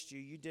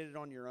against you. You did it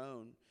on your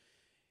own.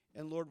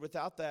 And Lord,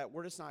 without that,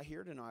 we're just not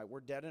here tonight. We're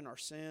dead in our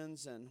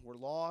sins, and we're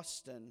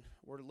lost, and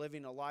we're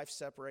living a life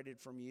separated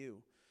from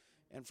you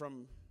and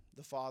from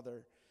the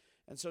Father.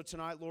 And so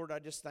tonight, Lord, I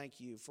just thank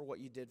you for what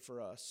you did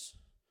for us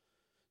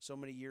so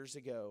many years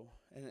ago.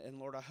 And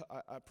Lord,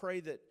 I pray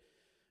that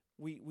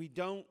we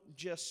don't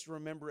just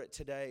remember it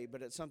today,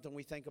 but it's something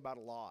we think about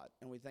a lot,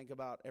 and we think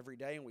about every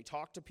day, and we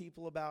talk to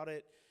people about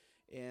it.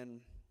 And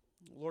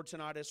Lord,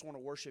 tonight I just want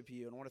to worship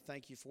you, and I want to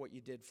thank you for what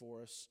you did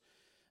for us.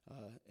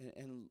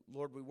 And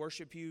Lord, we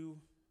worship you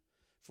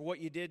for what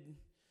you did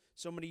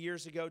so many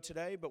years ago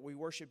today, but we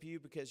worship you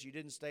because you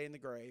didn't stay in the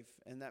grave.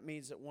 And that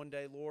means that one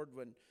day, Lord,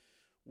 when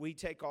we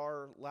take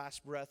our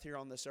last breath here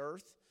on this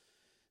earth,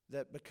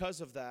 that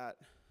because of that,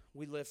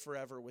 we live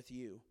forever with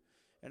you.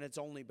 And it's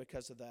only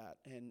because of that.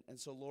 And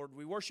so, Lord,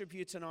 we worship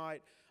you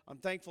tonight. I'm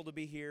thankful to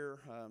be here.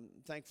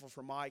 Thankful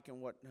for Mike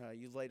and what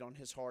you laid on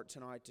his heart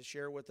tonight to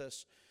share with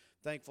us.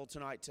 Thankful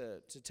tonight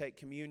to take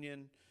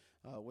communion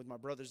with my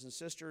brothers and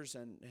sisters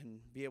and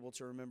be able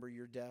to remember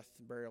your death,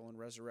 burial, and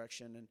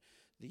resurrection, and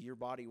that your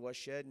body was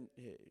shed,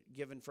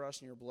 given for us,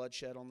 and your blood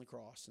shed on the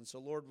cross. And so,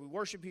 Lord, we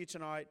worship you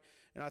tonight,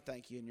 and I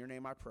thank you. In your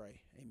name I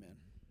pray. Amen.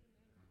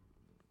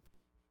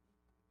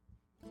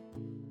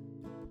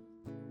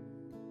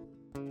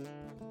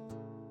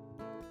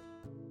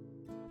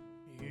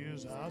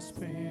 Years I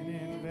spent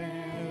in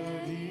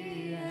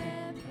vanity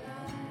and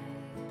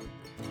pride,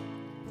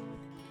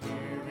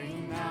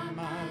 carrying out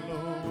my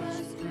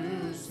lowest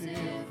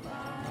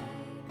crucified,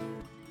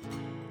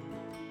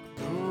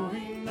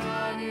 knowing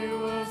not it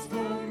was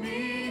for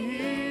me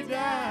he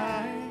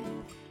died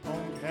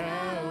on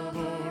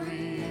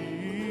Calvary.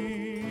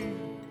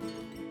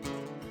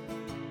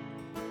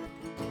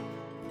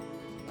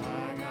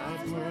 By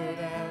God's word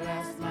at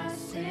last my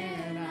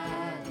sin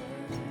I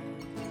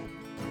learned,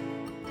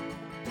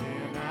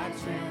 and I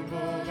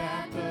trembled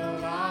at the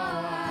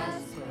law I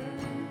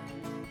spurned,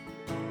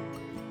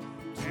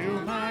 till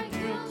my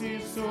guilty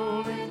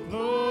soul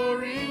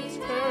imploring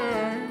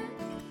turned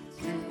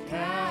to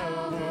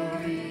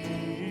Calvary.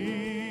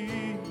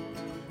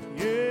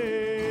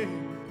 Yeah,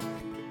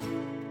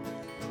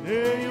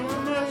 there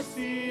your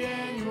mercy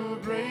and your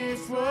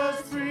grace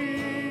was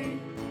free.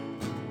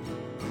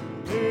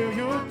 There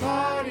your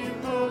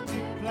pardon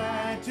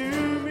multiplied to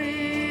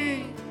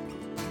me.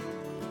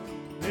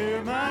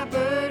 There my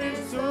burden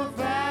so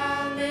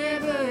found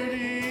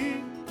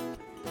liberty,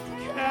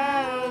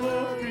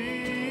 Calvary.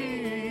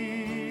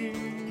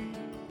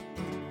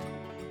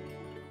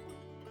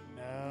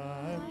 Now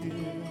I've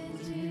given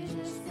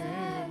Jesus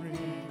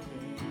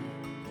everything.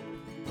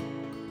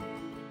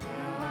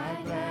 Now I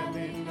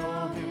gladly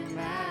know him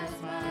as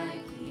my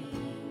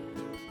King.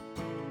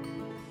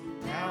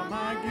 Now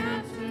my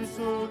guilty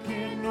soul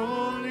can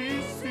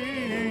only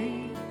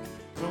sing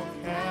from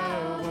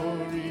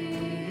Calvary.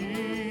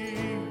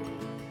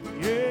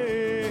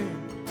 Yeah,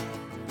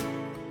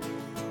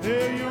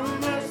 there your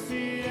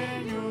mercy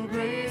and your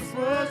grace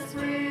was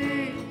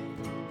free.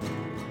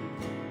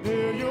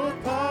 There your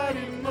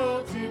pardon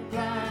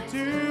multiplied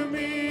to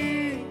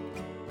me.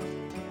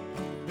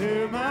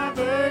 There my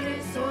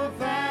burden so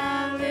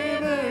found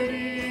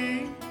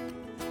liberty,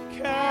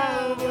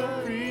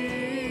 Calvary.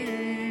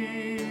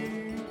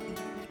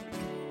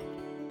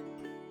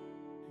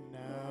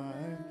 Now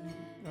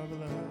I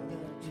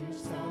love you,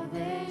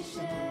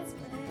 salvation's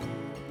plan.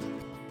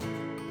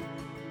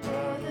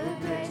 For the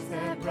grace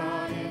that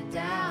brought it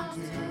down to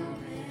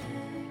man.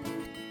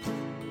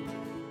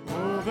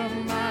 Oh, the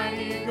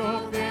mighty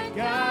gulf that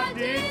God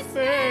did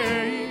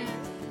save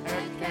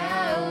at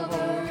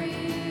Calvary.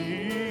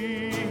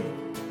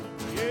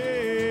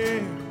 Yeah,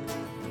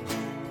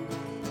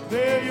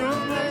 there your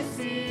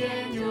mercy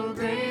and your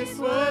grace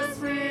was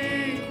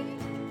free.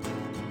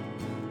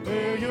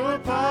 There your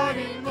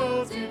pardon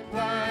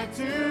multiplied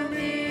to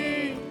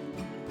me.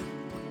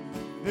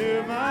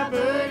 There my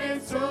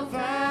burden so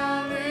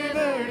found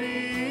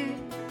liberty,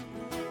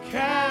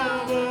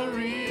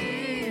 Calvary.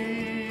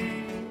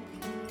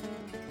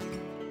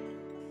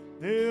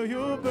 There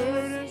your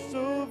burden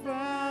so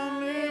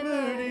found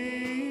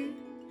liberty,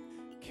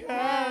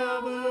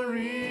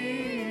 Calvary.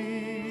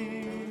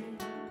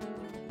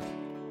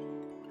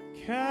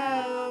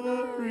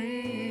 Calvary.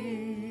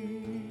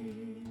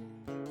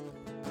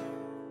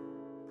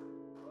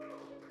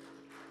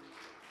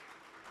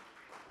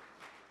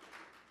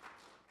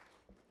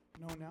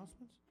 No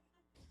announcements?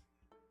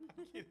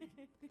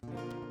 Oh,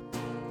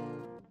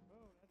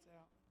 that's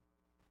out.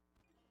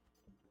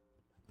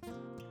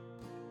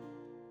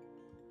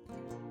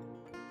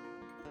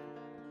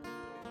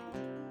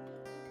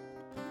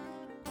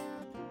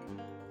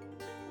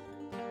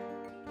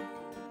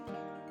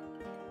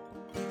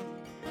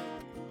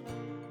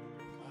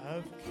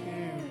 I've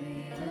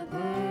carried a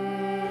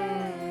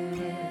burden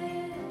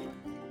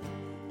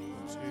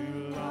too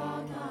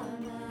long on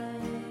my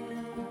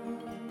own.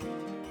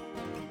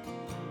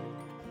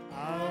 I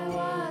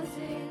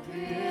wasn't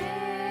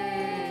created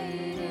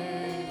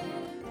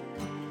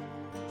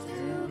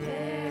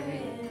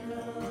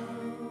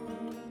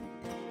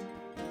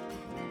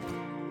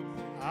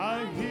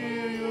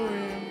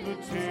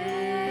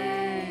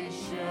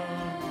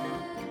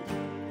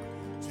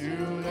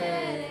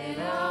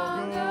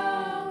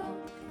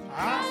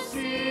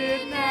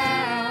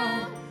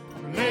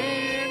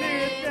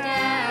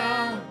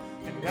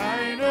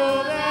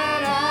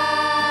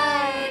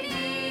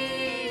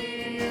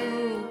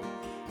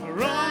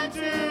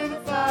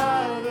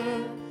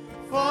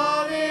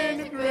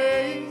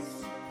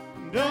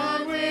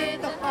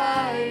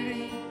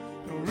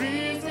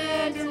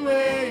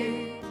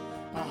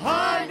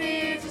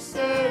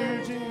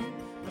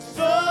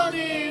all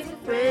needs a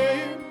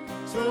friend.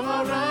 So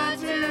I run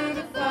to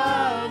the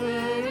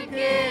Father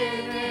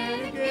again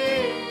and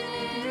again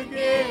and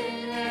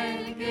again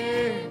and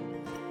again.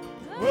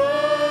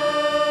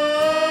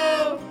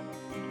 Whoa,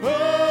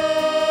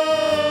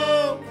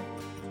 whoa,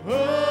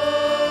 whoa.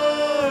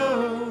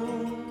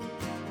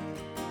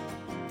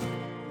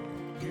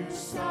 You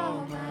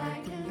saw my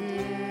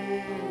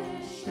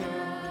condition,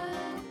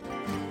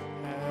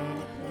 had a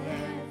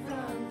plan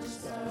from the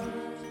start.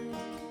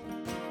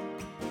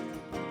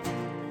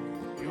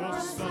 Your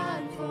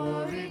Son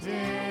for redemption,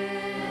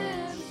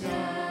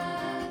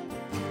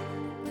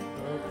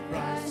 the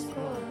price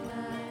for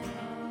my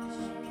heart.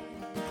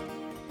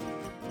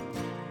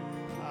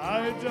 I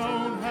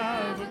don't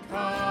have a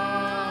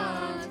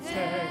context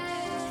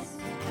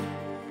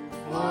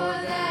for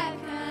that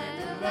kind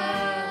of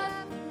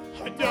love.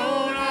 I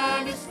don't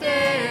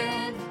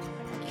understand, I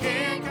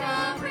can't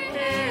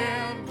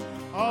comprehend.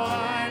 All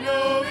I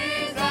know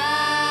is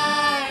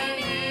I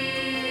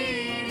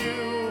need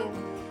you.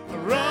 I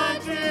run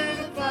to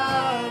the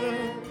Father,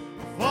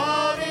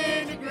 fall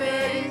into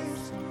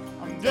grace.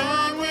 I'm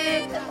done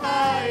with the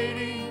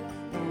hiding,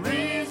 no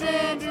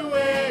reason to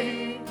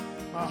wait.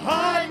 My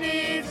heart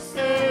needs a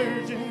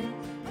surgeon,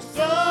 my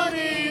soul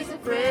needs a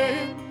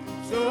friend.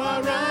 So I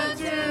run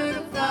to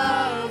the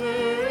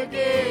Father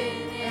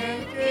again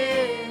and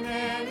again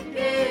and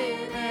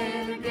again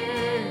and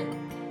again.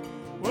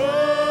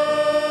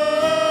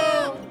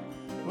 Whoa,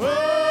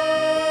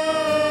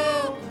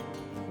 whoa,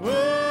 whoa.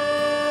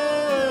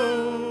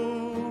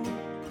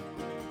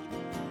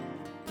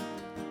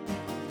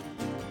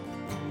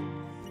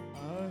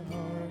 My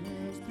heart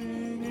has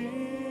been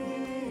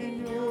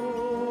in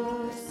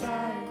your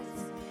sight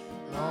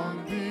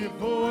long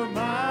before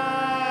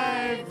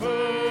my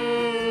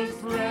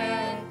first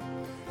breath,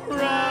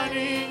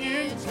 running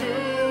into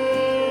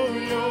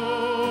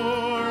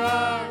your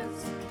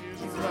arms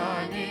is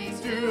running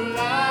to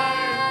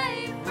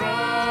life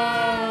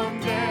from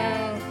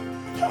death.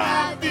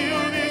 I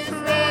feel this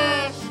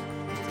rush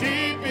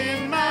deep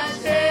in my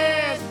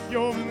chest.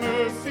 Your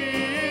mercy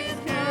is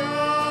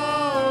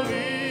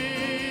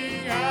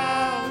calling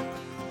out.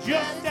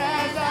 Just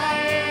as I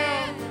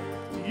am,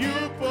 you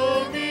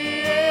pull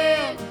me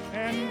in,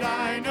 and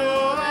I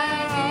know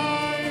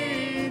I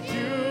need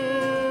you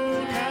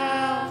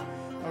now.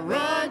 I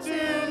run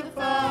to the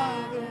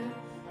Father,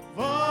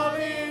 fall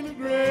into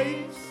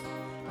grace.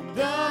 I'm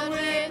done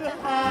with the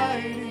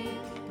hiding,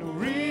 no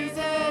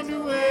reason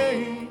to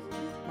wait.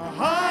 My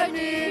heart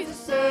needs a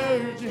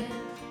surgeon,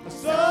 my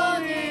soul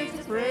needs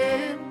a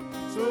friend.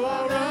 So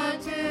I run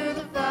to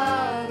the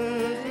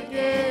Father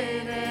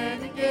again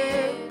and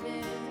again.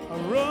 I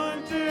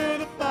run to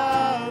the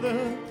Father,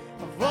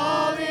 I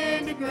fall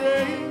into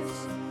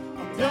grace.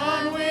 I'm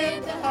done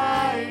with the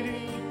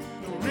hiding,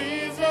 no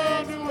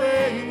reason to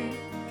wait.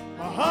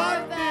 My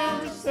heart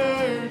found a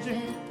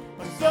surgeon,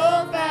 my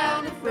soul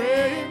found a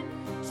friend.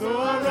 So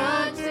I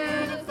run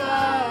to the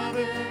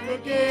Father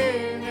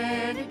again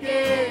and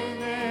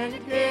again and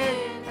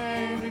again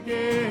and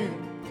again.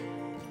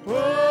 Whoa,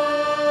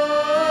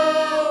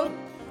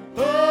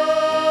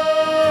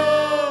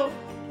 oh,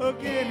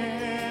 again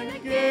and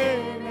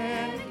again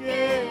and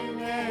again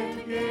and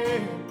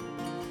again.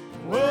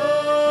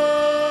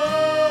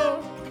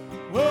 Whoa,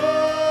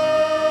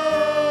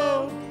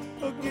 whoa,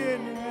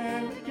 again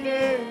and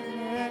again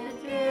and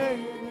again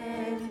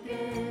and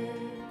again.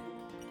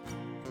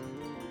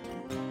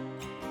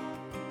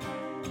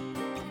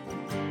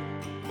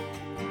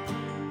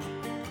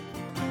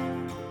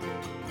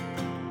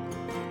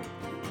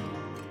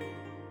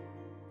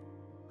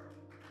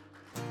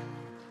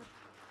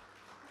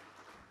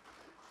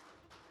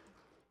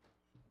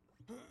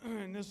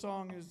 And this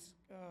song is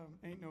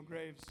Ain't No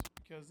Graves,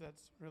 because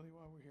that's really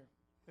why we're here.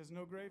 Because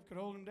no grave could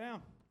hold him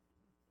down.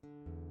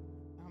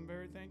 I'm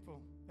very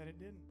thankful that it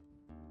didn't.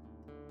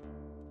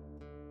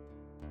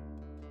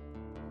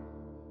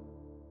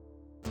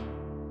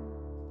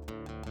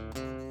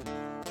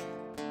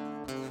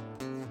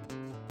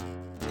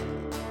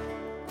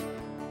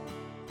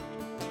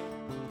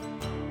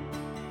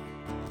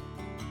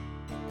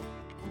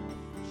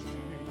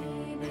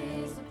 Shame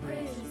is a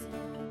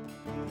prison,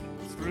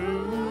 It's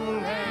cruel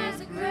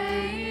as a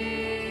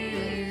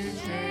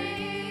grave.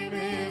 shame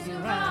is a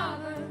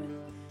robber,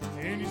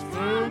 And he's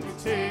come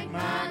to take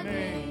my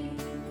name.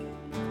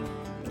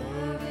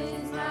 love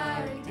is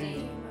my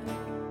redeemer.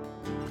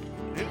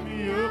 Lift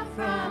me up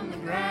from the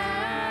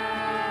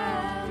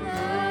ground.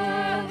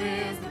 Love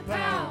is the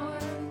power,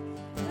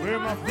 Where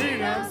my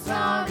freedom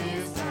song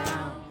is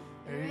found.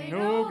 There ain't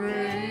no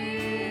grave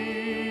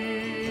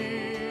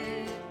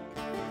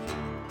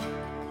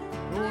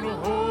gonna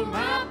hold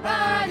my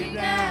body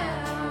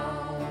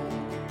down.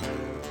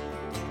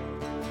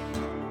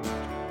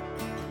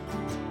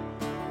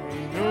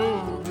 Ain't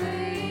no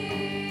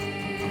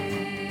grave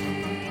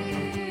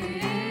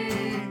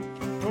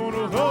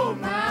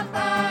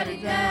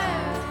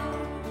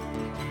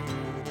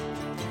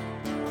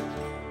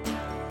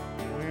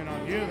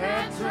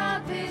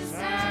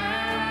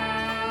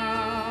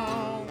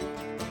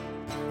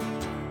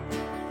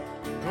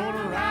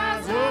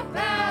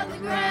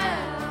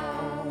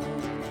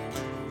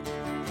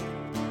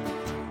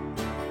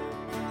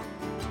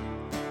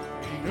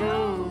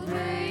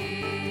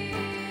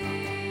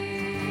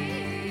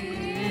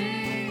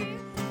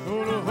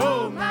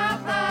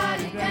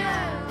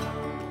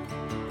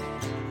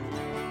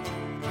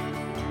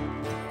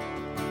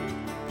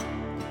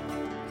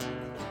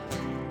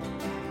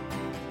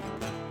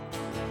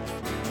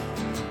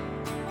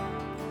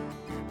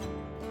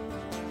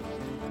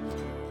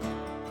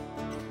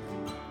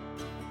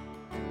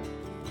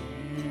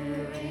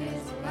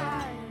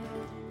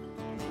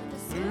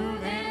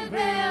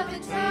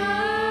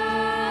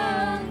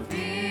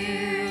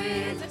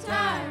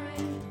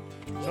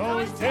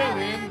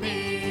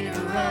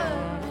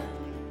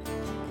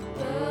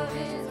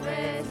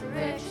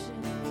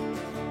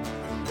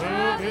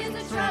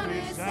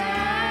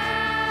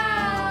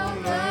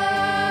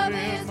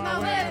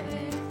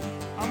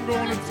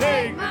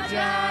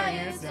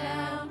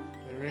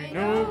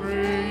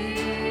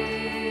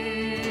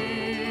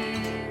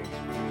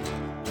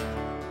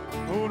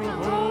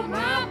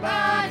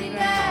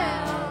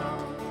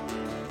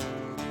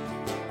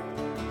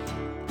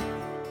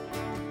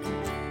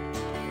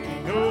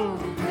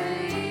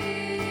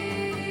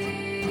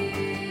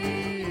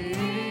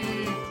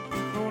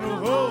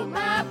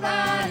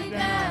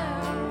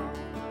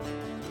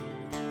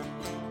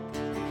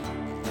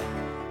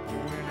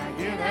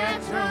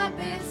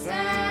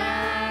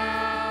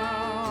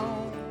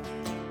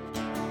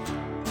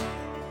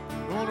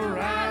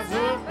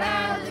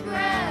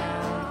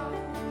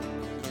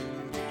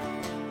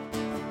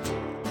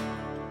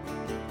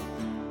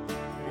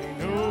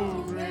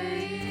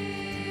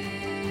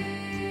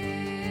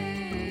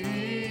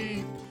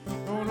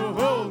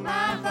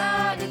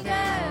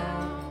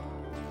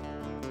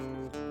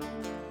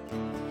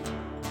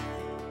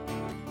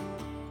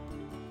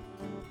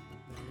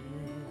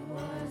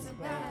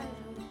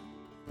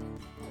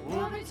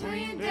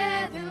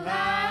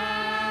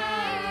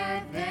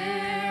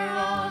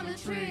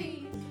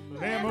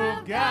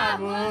God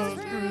was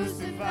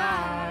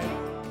crucified.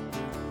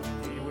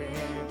 He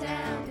went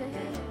down to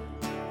hell,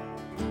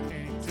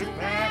 and he took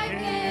back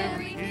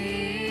every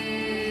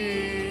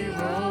key.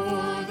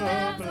 Rose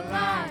up a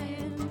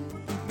lion,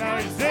 now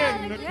he's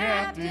setting the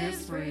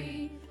captives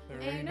free.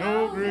 There ain't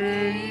no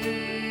grave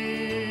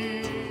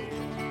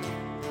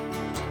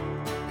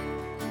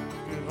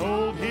could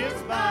hold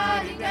his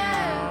body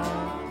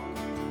down.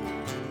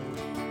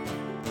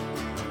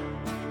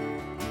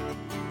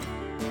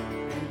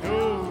 Ain't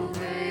no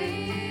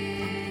grave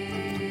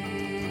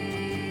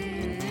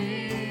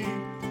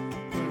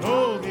could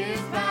hold his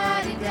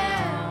body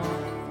down.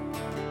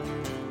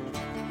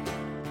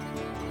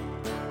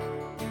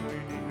 When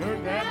he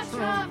heard that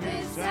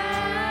trumpet sound,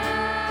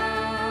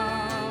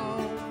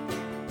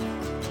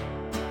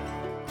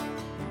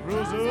 he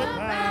rose up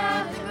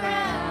out of the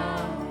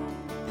ground.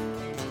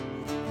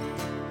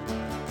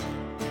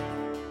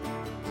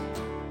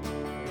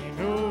 Ain't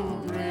no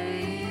grave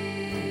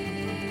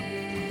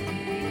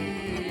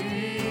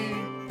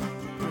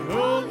could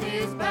hold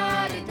his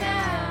body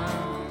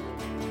down.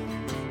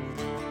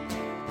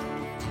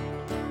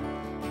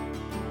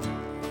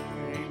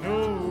 Ain't no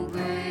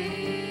grave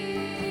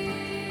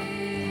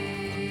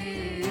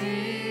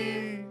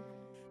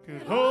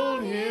could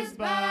hold his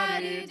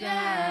body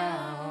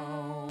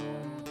down.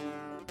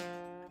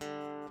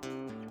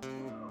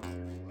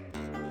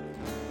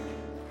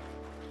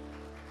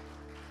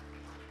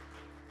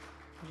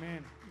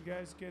 Amen. You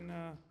guys can,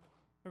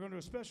 we're going to do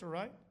a special,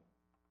 right?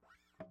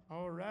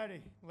 All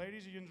righty.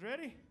 Ladies, you guys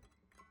ready?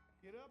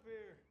 Get up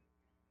here.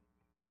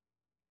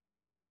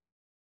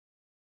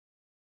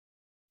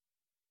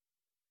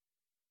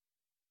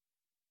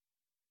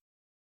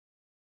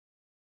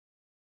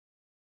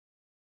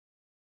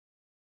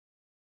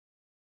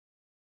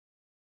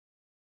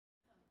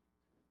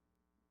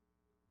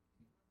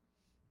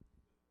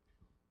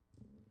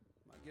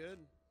 Am I good?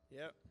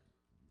 Yep.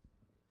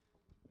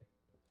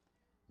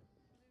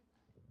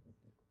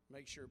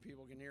 Make sure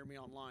people can hear me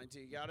online too.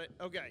 You got it?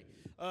 Okay.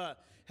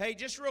 Hey,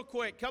 just real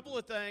quick, couple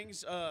of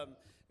things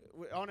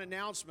on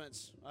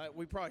announcements.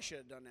 We probably should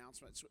have done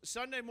announcements.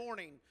 Sunday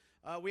morning,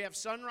 we have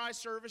sunrise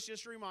service.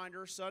 Just a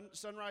reminder,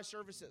 sunrise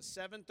service at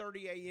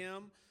 7:30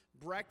 a.m.,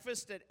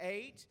 breakfast at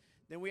 8.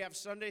 Then we have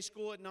Sunday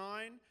school at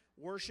 9,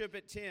 worship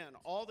at 10.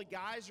 All the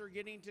guys are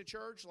getting to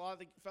church. A lot of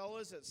the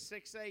fellas at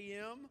 6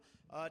 a.m.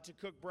 To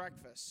cook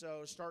breakfast.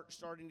 So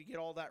starting to get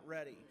all that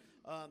ready.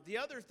 The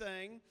other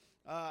thing,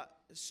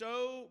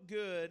 so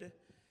good.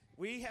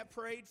 We have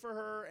prayed for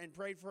her,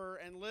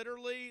 and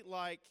literally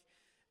like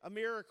a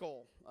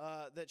miracle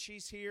that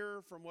she's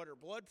here from what her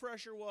blood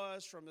pressure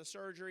was from the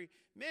surgery.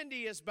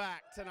 Mindy is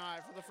back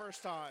tonight for the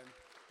first time.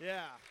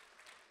 Yeah.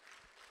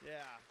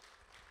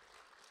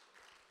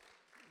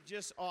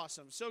 Just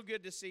awesome. So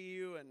good to see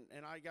you,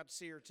 and I got to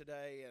see her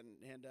today,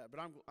 but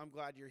I'm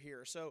glad you're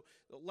here. So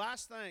the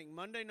last thing,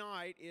 Monday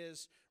night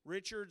is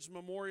Richard's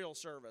memorial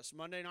service,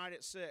 Monday night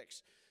at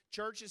 6.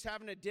 Church is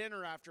having a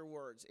dinner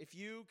afterwards. If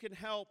you can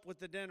help with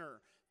the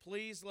dinner,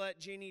 please let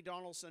Jeannie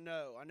Donaldson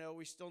know. I know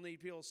we still need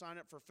people to sign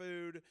up for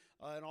food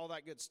and all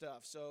that good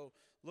stuff. So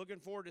looking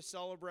forward to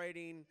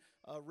celebrating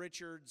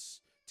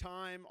Richard's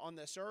time on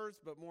this earth,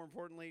 but more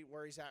importantly,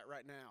 where he's at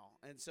right now.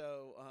 And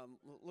so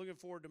looking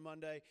forward to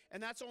Monday.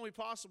 And that's only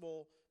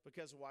possible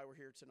because of why we're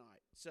here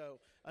tonight. So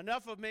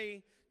enough of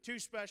me. 2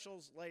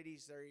 specials.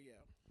 Ladies, there you go.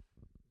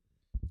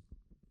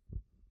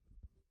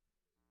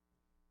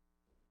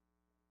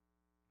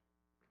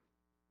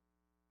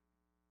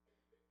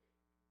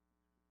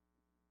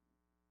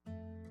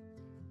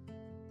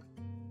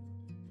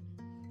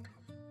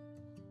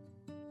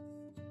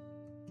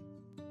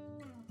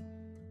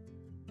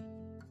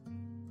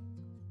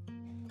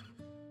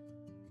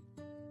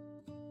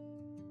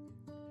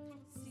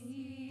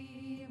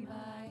 See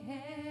my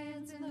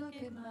hands and look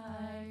at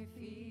my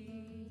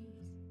feet.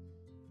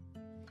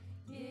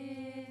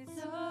 It's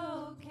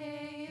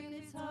okay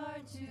if it's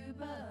hard to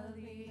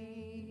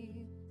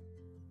believe.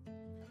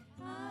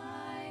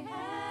 I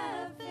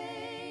have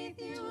faith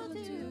you will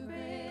do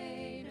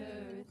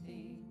greater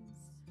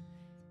things.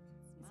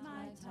 It's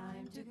my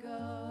time to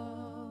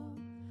go,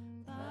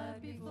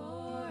 but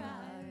before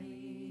I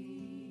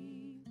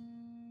leave,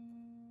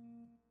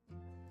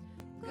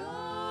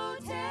 go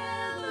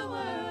tell the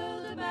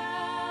world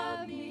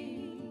about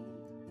me.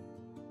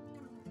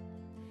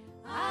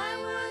 I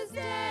was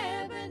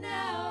dead, but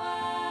now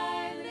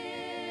I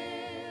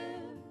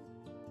live.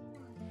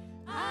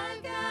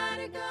 I've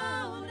gotta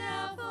go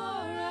now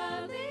for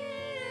a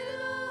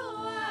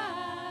little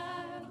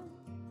while,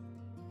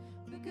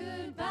 but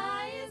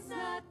goodbye is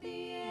not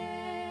the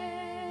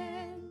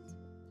end.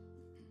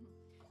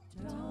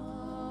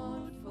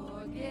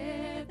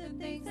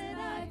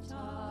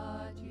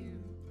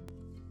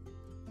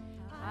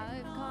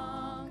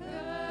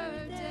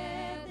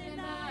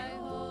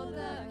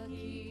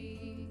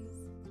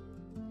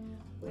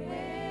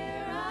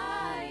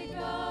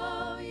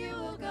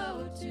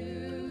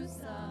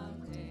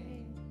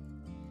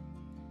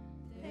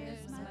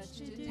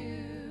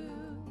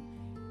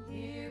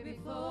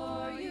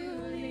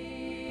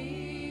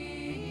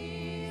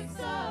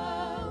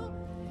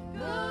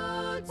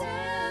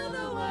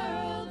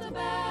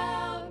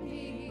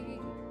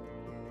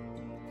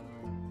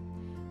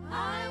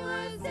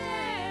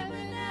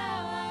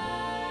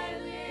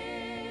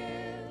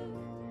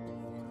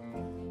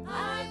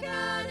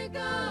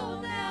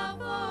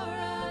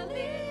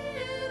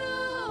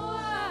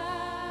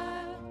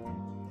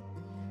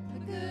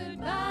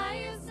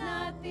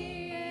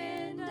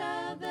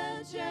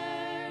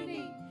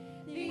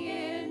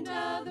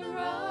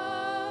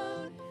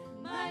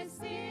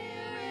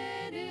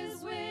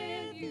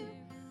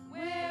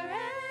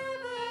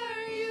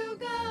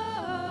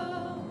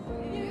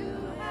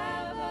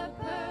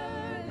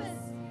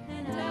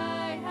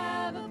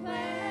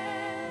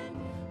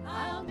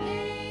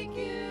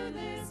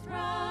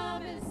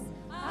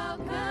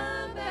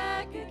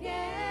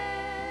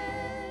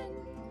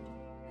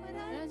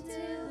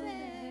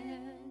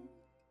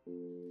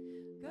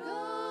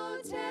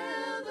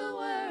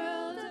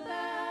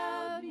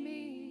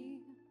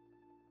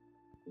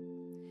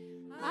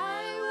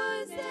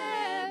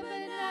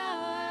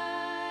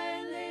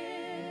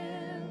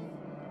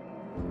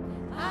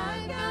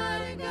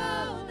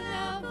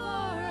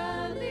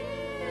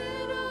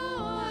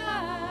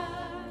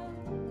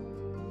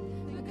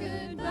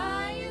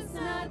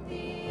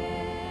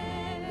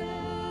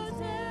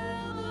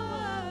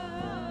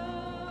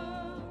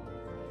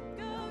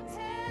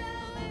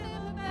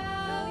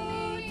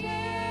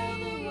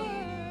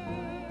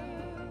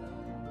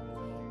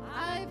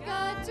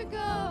 Go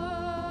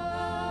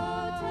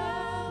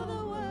tell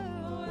the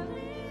world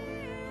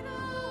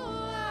little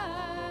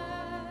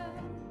lie.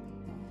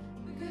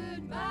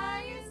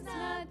 Goodbye is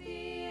not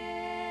the end.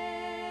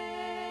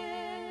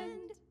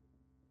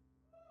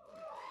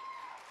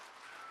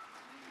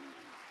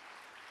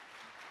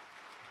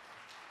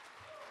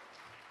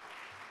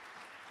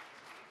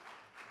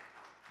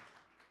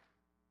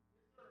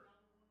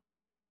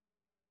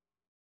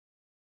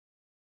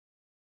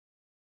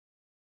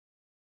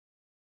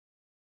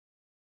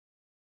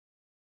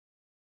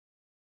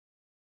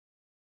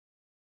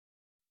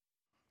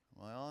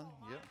 Am I on?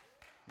 Yep.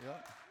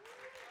 Yep.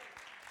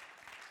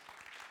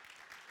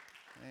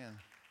 Man,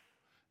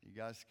 you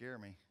guys scare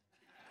me.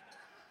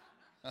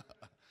 And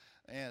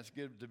it's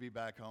good to be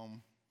back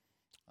home.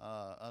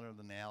 Other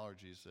than the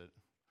allergies,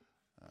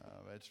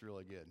 it's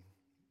really good.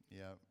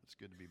 Yeah, it's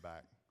good to be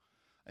back.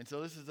 And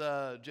so this is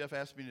Jeff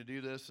asked me to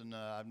do this, and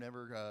I've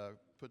never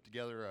put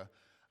together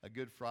a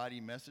Good Friday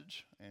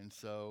message, and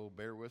so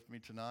bear with me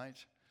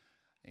tonight.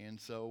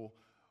 And so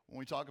when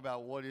we talk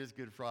about what is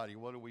Good Friday,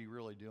 what are we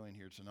really doing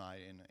here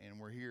tonight? And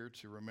we're here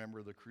to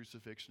remember the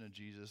crucifixion of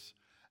Jesus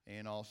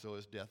and also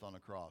his death on the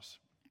cross.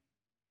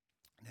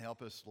 And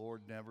help us,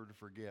 Lord, never to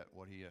forget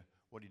what he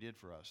did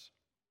for us.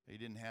 He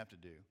didn't have to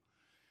do.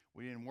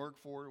 We didn't work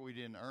for it. We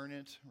didn't earn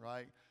it,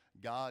 right?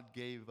 God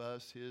gave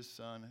us his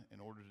son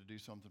in order to do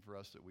something for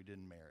us that we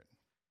didn't merit.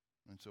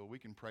 And so we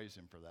can praise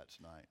him for that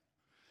tonight.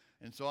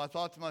 And so I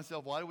thought to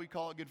myself, why do we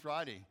call it Good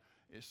Friday?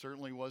 It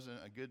certainly wasn't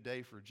a good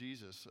day for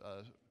Jesus.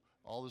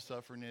 All the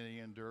suffering that he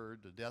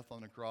endured, the death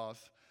on the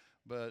cross.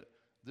 But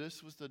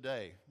this was the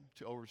day,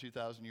 over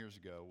 2,000 years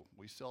ago.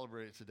 We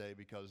celebrate it today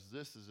because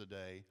this is a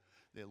day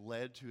that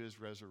led to his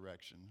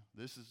resurrection.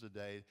 This is the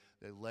day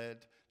that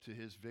led to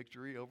his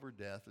victory over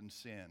death and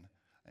sin.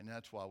 And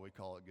that's why we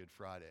call it Good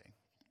Friday.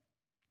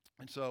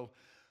 And so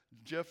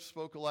Jeff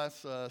spoke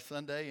last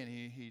Sunday, and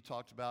he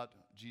talked about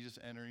Jesus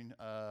entering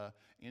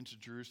into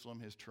Jerusalem,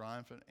 his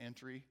triumphant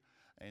entry.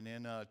 And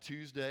then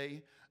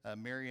Tuesday,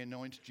 Mary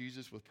anoints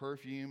Jesus with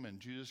perfume, and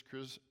Judas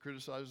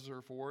criticizes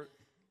her for it.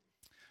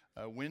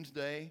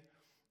 Wednesday,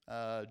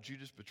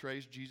 Judas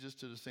betrays Jesus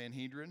to the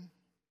Sanhedrin.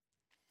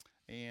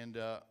 And,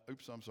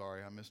 I'm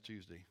sorry, I missed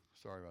Tuesday.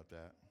 Sorry about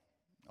that.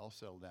 I'll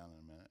settle down in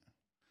a minute.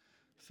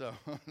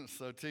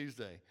 So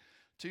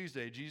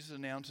Tuesday, Jesus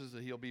announces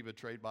that he'll be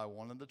betrayed by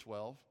one of the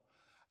 12,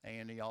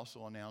 and he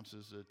also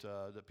announces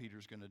that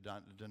Peter's going to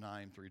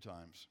deny him 3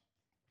 times.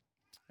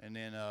 And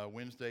then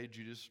Wednesday,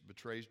 Judas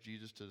betrays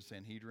Jesus to the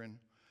Sanhedrin.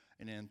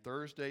 And then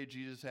Thursday,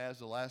 Jesus has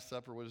the Last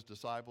Supper with his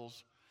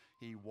disciples.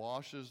 He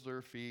washes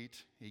their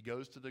feet. He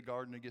goes to the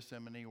Garden of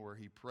Gethsemane where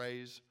he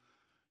prays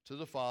to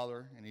the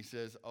Father, and he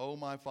says, "Oh,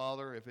 my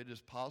Father, if it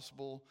is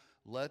possible,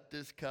 let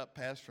this cup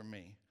pass from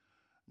me.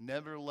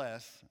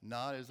 Nevertheless,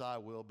 not as I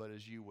will, but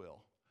as you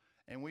will."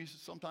 And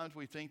sometimes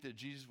we think that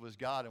Jesus was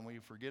God, and we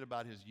forget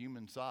about his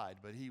human side,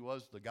 but he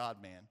was the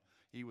God-man.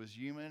 He was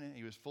human, and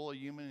he was fully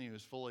human, and he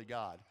was fully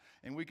God.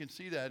 And we can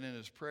see that in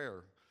his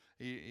prayer.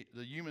 The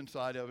human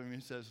side of him,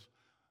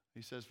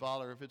 he says,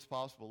 "Father, if it's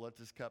possible, let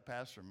this cup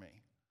pass from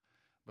me."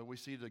 But we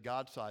see the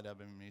God side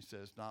of him, and he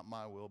says, "Not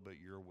my will, but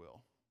your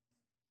will."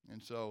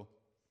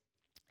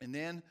 And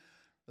then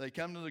they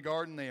come to the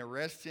garden, they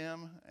arrest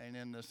him, and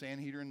in the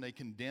Sanhedrin, they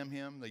condemn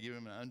him. They give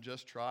him an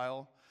unjust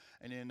trial.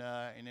 And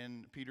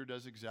then Peter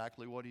does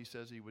exactly what he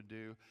says he would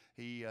do.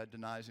 He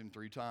denies him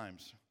 3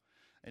 times.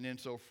 And then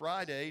so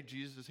Friday,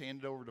 Jesus is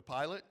handed over to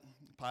Pilate.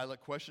 Pilate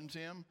questions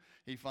him.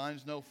 He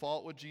finds no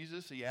fault with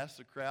Jesus. He asks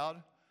the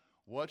crowd,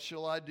 "What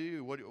shall I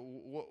do?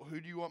 Who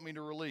do you want me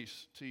to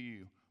release to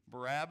you?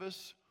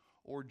 Barabbas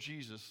or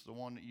Jesus, the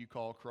one that you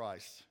call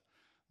Christ?"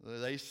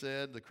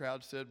 The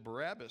crowd said,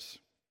 "Barabbas."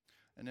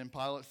 And then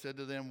Pilate said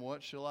to them,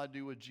 "What shall I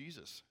do with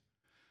Jesus?"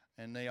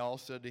 And they all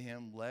said to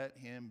him, "Let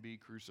him be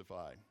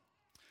crucified."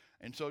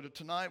 And so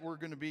tonight we're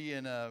going to be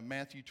in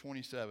Matthew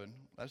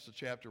 27. That's the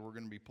chapter we're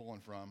going to be pulling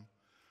from.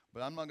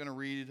 But I'm not going to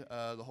read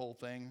the whole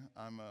thing.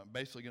 I'm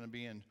basically going to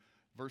be in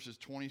verses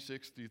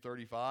 26 through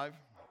 35.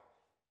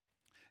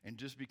 And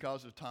just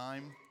because of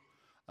time,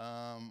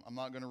 I'm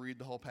not going to read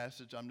the whole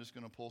passage. I'm just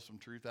going to pull some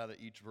truth out of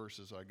each verse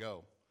as I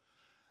go.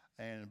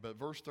 But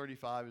verse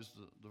 35 is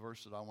the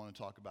verse that I want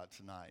to talk about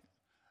tonight.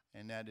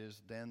 And that is,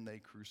 then they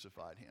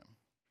crucified him.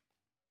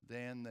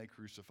 Then they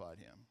crucified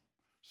him.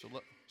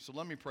 So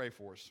let me pray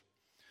for us.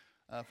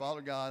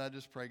 Father God, I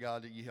just pray,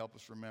 God, that you help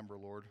us remember,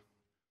 Lord,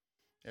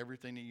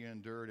 everything that you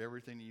endured,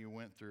 everything that you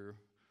went through,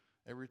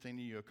 everything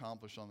that you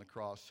accomplished on the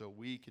cross so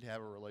we could have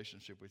a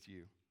relationship with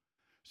you.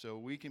 So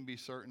we can be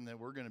certain that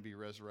we're going to be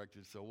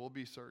resurrected. So we'll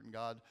be certain,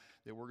 God,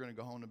 that we're going to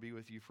go home to be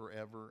with you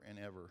forever and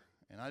ever.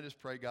 And I just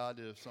pray, God,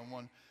 that if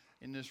someone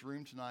in this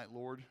room tonight,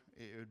 Lord,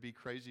 it would be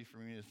crazy for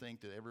me to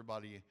think that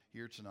everybody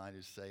here tonight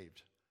is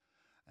saved.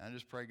 And I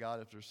just pray,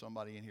 God, if there's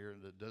somebody in here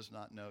that does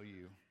not know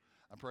you,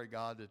 I pray,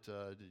 God,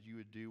 that you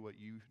would do what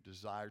you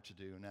desire to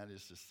do, and that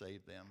is to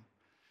save them.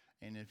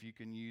 And if you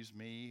can use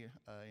me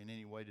in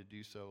any way to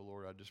do so,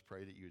 Lord, I just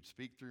pray that you would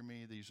speak through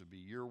me. These would be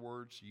your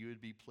words. You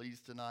would be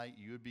pleased tonight.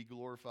 You would be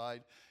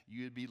glorified.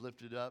 You would be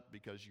lifted up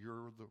because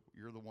you're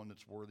the one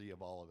that's worthy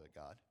of all of it,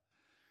 God.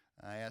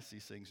 I ask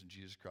these things in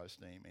Jesus Christ's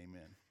name.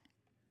 Amen.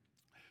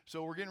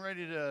 So we're getting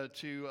ready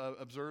to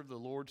observe the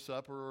Lord's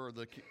Supper or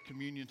the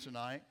communion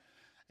tonight.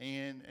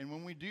 And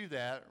when we do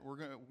that,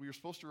 we're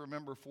supposed to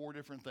remember 4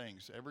 different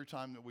things every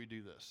time that we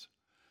do this.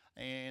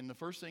 And the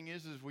first thing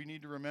is we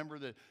need to remember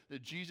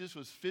that Jesus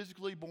was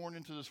physically born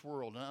into this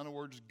world. In other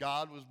words,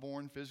 God was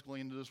born physically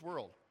into this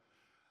world.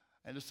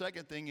 And the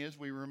second thing is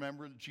we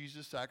remember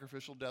Jesus'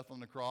 sacrificial death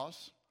on the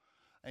cross.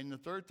 And the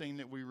third thing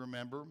that we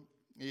remember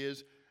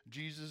is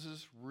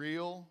Jesus'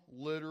 real,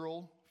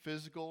 literal,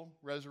 physical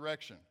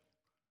resurrection.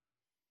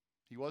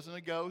 He wasn't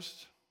a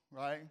ghost,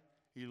 right?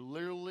 He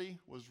literally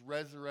was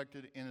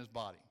resurrected in his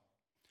body.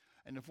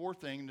 And the fourth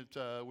thing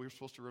that we're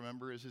supposed to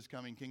remember is his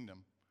coming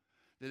kingdom.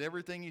 That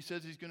everything he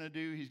says he's going to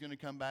do, he's going to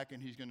come back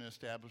and he's going to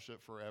establish it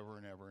forever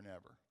and ever and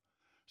ever.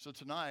 So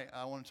tonight,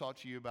 I want to talk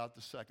to you about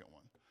the second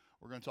one.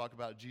 We're going to talk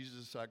about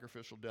Jesus'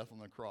 sacrificial death on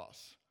the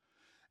cross.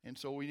 And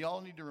so we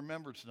all need to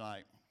remember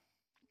tonight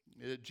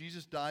that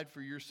Jesus died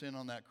for your sin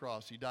on that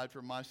cross. He died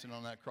for my sin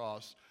on that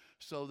cross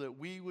so that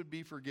we would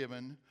be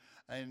forgiven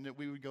and that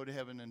we would go to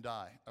heaven and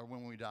die, or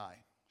when we die,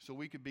 so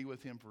we could be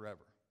with him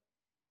forever.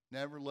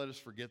 Never let us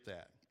forget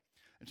that.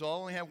 And so I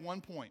only have one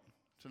point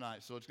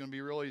tonight, so it's going to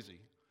be real easy.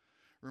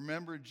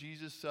 Remember,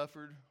 Jesus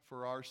suffered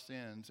for our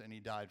sins, and he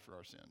died for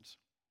our sins.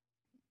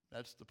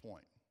 That's the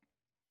point.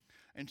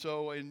 And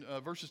so in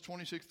verses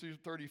 26 through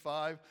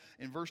 35,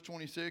 in verse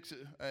 26,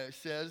 it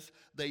says,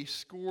 they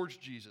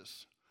scourged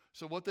Jesus.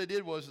 So what they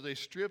did was they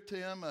stripped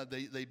him,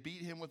 they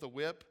beat him with a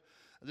whip.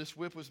 This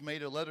whip was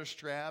made of leather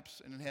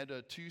straps, and it had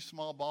 2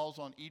 small balls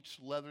on each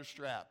leather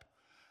strap.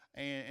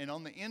 And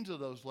on the ends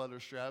of those leather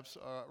straps,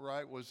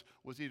 was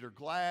either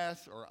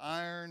glass or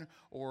iron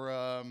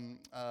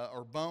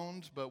or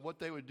bones. But what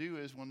they would do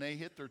is when they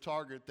hit their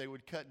target, they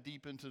would cut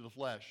deep into the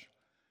flesh.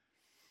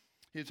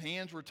 His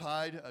hands were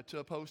tied to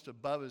a post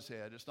above his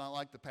head. It's not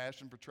like the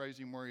Passion portrays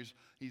him where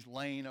he's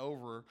laying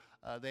over.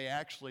 They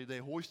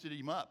hoisted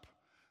him up.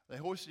 They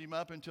hoisted him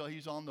up until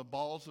he's on the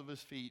balls of his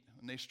feet,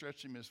 and they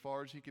stretched him as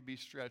far as he could be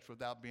stretched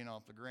without being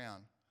off the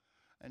ground.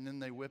 And then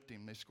they whipped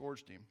him. They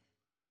scourged him.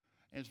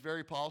 And it's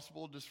very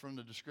possible, just from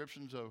the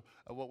descriptions of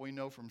what we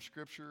know from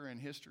Scripture and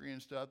history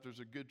and stuff, there's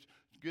a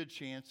good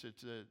chance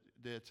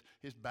that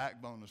his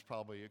backbone was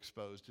probably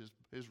exposed.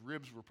 His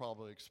ribs were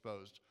probably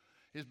exposed.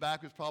 His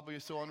back was probably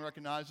so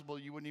unrecognizable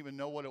you wouldn't even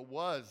know what it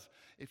was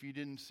if you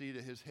didn't see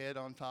that his head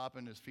on top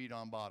and his feet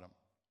on bottom.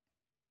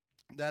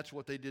 That's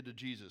what they did to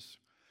Jesus.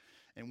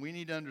 And we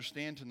need to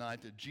understand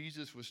tonight that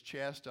Jesus was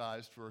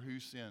chastised for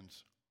whose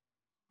sins?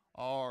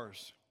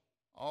 Ours.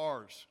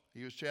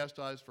 He was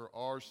chastised for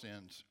our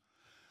sins.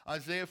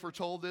 Isaiah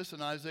foretold this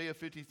in Isaiah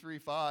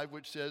 53:5,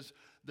 which says,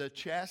 the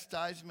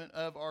chastisement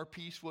of our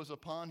peace was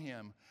upon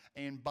him,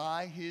 and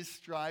by his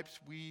stripes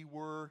we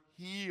were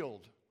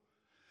healed.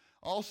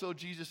 Also,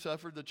 Jesus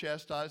suffered the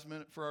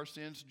chastisement for our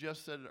sins,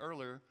 just said it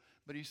earlier,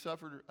 but he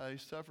suffered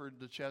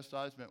the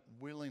chastisement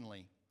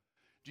willingly.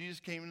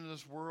 Jesus came into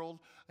this world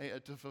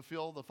to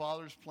fulfill the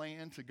Father's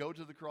plan, to go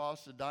to the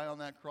cross, to die on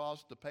that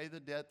cross, to pay the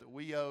debt that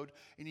we owed,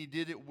 and he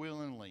did it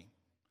willingly.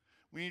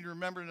 We need to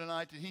remember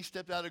tonight that he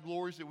stepped out of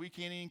glories that we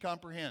can't even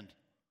comprehend.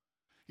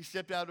 He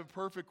stepped out of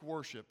perfect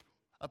worship,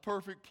 a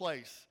perfect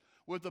place,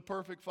 with a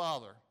perfect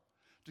Father,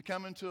 to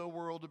come into a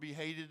world to be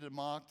hated and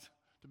mocked,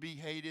 to be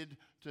hated,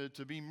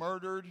 to be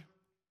murdered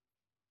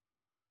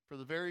for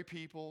the very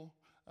people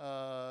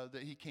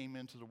that he came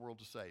into the world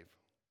to save.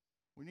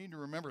 We need to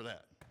remember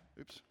that.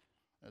 Oops,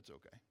 that's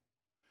okay.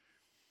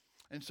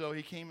 And so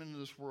he came into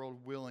this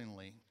world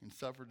willingly and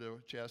suffered the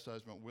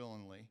chastisement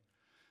willingly.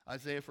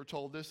 Isaiah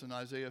foretold this in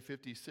Isaiah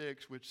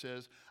 56, which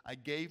says, I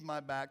gave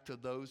my back to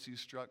those who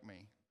struck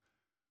me.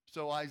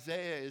 So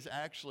Isaiah is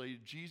actually,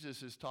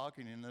 Jesus is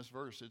talking in this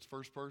verse. It's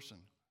first person.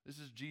 This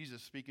is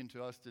Jesus speaking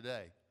to us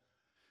today.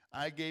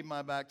 I gave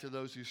my back to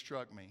those who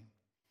struck me.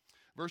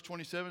 Verse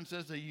 27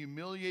 says they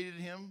humiliated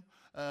him.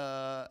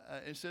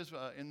 It says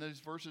in these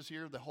verses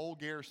here, the whole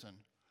garrison.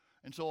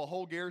 And so a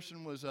whole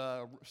garrison was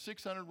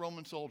 600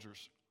 Roman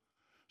soldiers.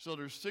 So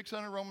there's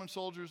 600 Roman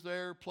soldiers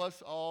there,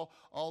 plus all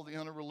the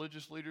other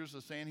religious leaders,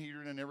 the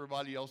Sanhedrin, and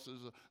everybody else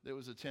that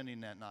was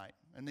attending that night.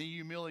 And they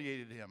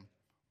humiliated him.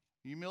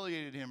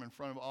 Humiliated him in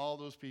front of all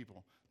those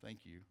people.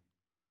 Thank you.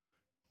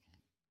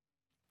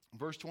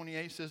 Verse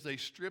 28 says they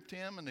stripped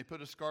him and they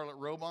put a scarlet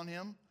robe on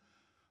him.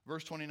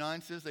 Verse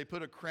 29 says they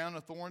put a crown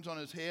of thorns on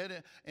his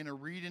head and a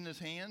reed in his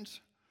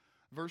hands.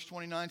 Verse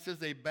 29 says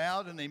they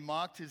bowed and they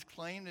mocked his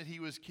claim that he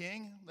was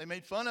king. They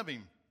made fun of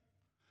him.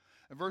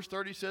 And verse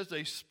 30 says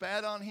they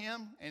spat on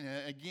him. And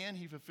again,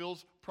 he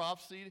fulfills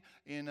prophecy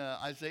in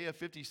Isaiah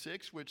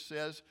 56, which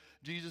says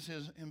Jesus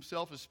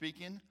himself is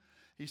speaking.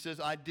 He says,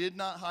 I did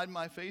not hide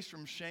my face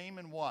from shame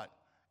and what?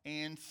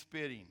 And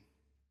spitting.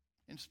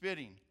 And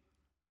spitting.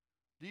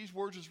 These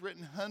words was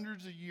written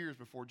hundreds of years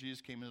before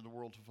Jesus came into the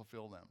world to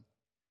fulfill them.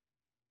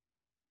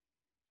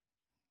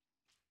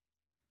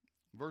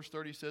 Verse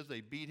 30 says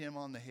they beat him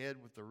on the head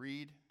with the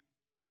reed.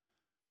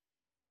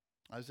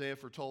 Isaiah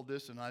foretold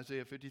this in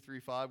Isaiah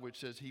 53:5, which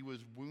says he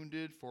was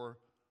wounded for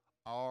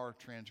our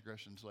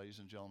transgressions, ladies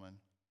and gentlemen.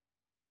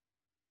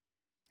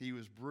 He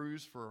was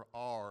bruised for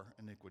our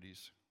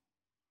iniquities.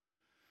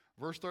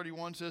 Verse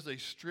 31 says they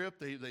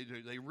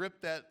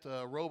ripped that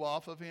robe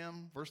off of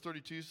him. Verse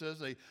 32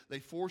 says they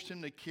forced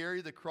him to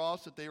carry the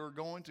cross that they were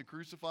going to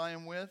crucify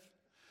him with.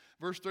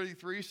 Verse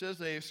 33 says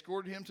they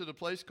escorted him to the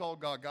place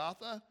called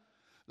Golgotha,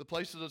 the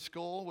place of the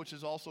skull, which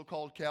is also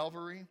called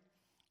Calvary.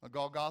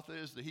 Golgotha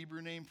is the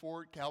Hebrew name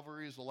for it.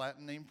 Calvary is the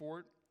Latin name for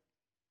it.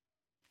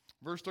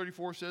 Verse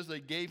 34 says they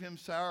gave him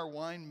sour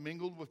wine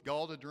mingled with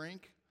gall to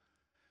drink.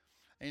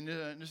 And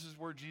this is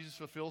where Jesus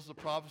fulfills the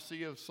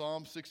prophecy of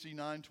Psalm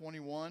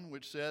 69:21,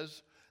 which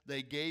says,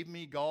 they gave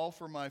me gall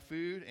for my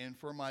food, and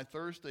for my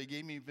thirst they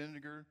gave me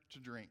vinegar to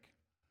drink.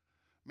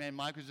 Man,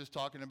 Mike was just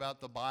talking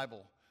about the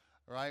Bible,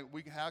 right?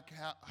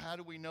 How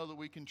do we know that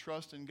we can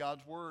trust in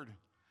God's word?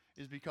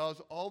 Is because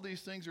all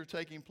these things are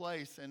taking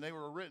place, and they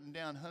were written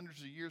down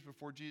hundreds of years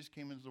before Jesus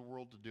came into the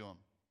world to do them.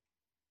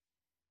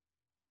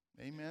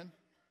 Amen?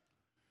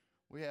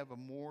 We have a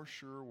more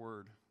sure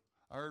word.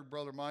 I heard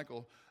Brother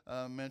Michael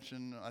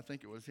mention, I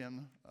think it was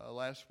him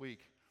last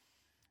week,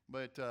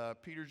 but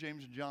Peter,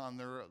 James, and John,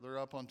 they're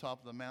up on top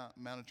of the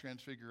Mount of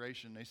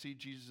Transfiguration. They see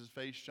Jesus'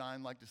 face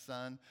shine like the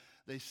sun.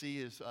 They see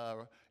his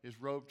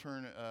robe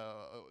turn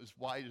as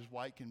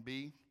white can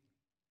be.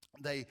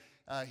 They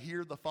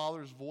hear the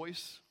Father's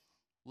voice.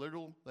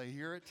 Literal, they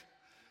hear it.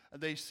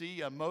 They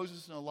see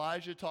Moses and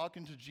Elijah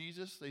talking to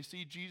Jesus. They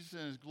see Jesus in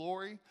his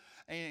glory.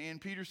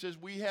 And Peter says,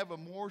 we have a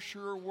more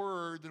sure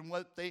word than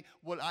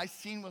what I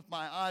seen with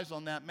my eyes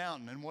on that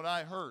mountain and what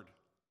I heard.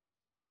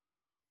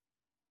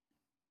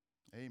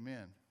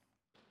 Amen.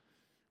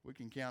 We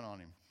can count on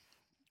him.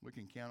 We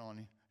can count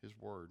on his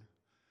word.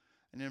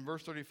 And then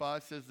verse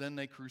 35 says, then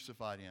they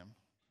crucified him.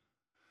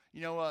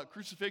 You know,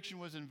 crucifixion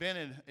was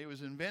invented. It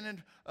was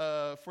invented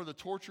for the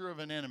torture of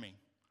an enemy.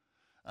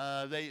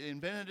 They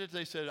invented it.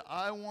 They said,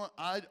 I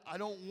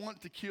don't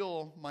want to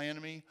kill my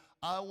enemy.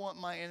 I want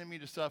my enemy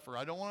to suffer.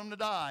 I don't want them to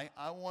die.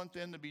 I want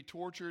them to be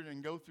tortured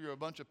and go through a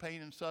bunch of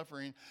pain and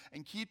suffering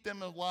and keep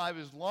them alive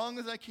as long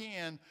as I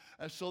can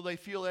so they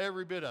feel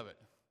every bit of it.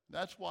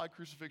 That's why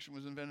crucifixion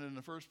was invented in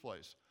the first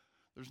place.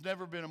 There's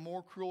never been a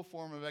more cruel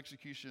form of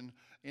execution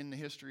in the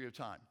history of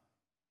time.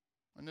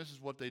 And this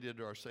is what they did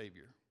to our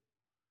Savior.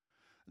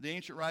 The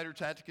ancient writer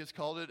Tacitus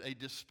called it a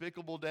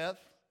despicable death.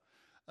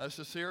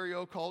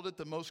 Cicero called it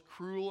the most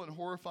cruel and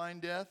horrifying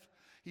death.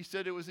 He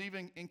said it was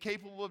even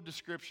incapable of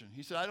description.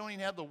 He said, I don't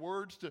even have the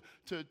words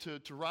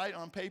to write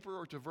on paper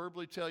or to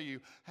verbally tell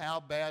you how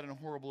bad and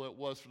horrible it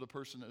was for the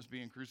person that was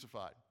being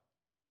crucified.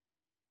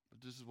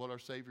 But this is what our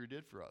Savior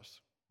did for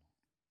us.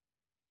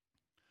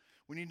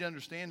 We need to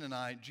understand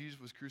tonight, Jesus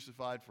was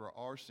crucified for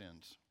our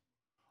sins.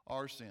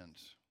 Our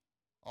sins.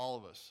 All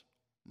of us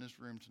in this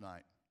room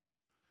tonight.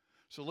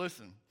 So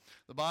listen,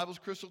 the Bible's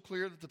crystal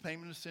clear that the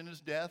payment of sin is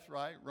death,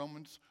 right?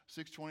 Romans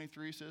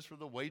 6:23 says, for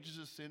the wages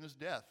of sin is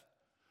death.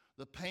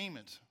 The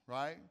payment,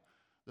 right?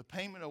 The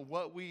payment of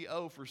what we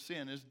owe for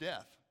sin is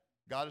death.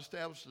 God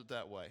established it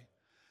that way.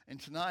 And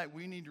tonight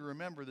we need to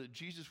remember that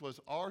Jesus was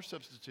our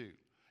substitute,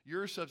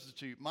 your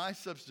substitute, my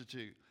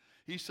substitute.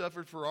 He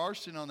suffered for our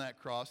sin on that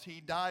cross.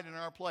 He died in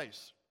our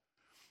place.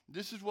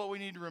 This is what we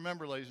need to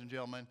remember, ladies and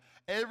gentlemen.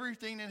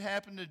 Everything that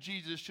happened to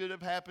Jesus should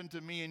have happened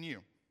to me and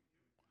you.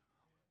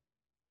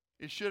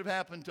 It should have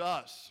happened to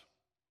us.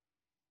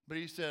 But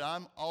he said,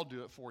 I'll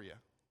do it for you.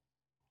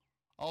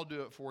 I'll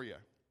do it for you.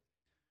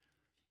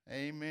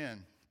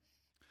 Amen.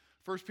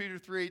 1 Peter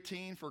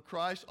 3:18, for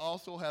Christ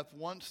also hath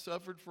once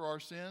suffered for our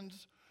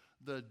sins,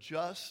 the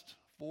just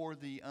for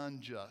the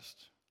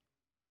unjust.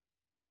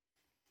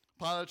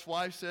 Pilate's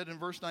wife said in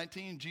verse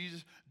 19,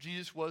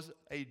 Jesus was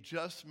a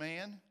just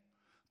man.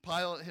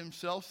 Pilate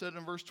himself said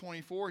in verse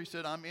 24, he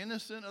said, I'm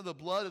innocent of the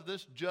blood of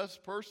this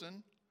just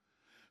person.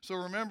 So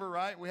remember,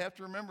 right, we have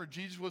to remember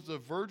Jesus was the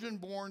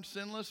virgin-born,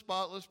 sinless,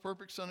 spotless,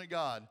 perfect Son of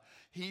God.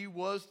 He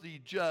was the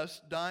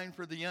just, dying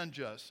for the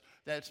unjust.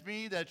 That's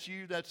me, that's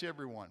you, that's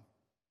everyone.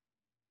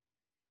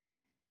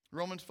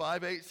 Romans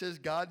 5:8 says,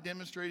 God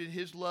demonstrated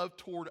his love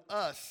toward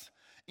us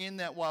in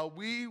that while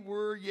we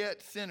were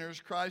yet sinners,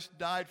 Christ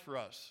died for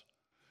us.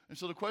 And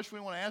so the question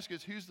we want to ask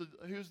is, who's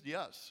the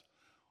us?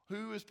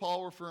 Who is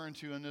Paul referring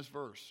to in this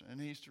verse?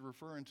 And he's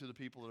referring to the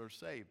people that are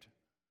saved.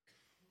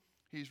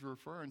 He's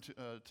referring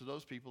to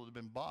those people that have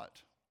been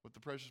bought with the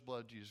precious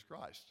blood of Jesus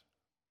Christ.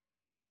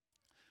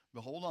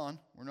 But hold on,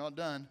 we're not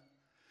done.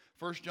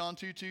 1 John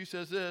 2:2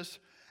 says this,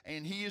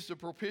 and he is the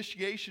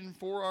propitiation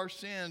for our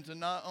sins, and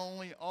not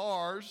only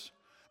ours,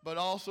 but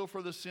also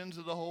for the sins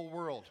of the whole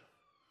world.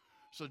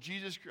 So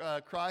Jesus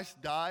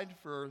Christ died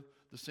for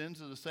the sins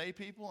of the saved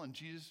people, and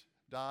Jesus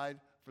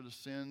died for the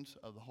sins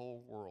of the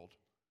whole world.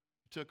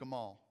 He took them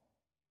all.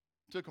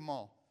 Took them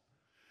all.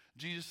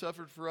 Jesus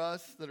suffered for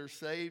us that are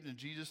saved, and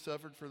Jesus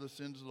suffered for the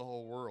sins of the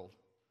whole world.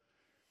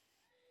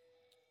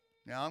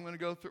 Now, I'm going to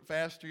go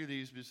fast through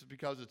these just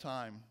because of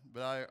time,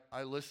 but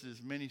I listed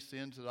as many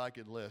sins that I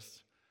could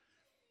list.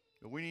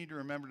 But we need to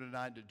remember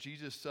tonight that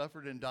Jesus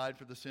suffered and died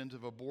for the sins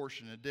of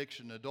abortion,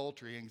 addiction,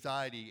 adultery,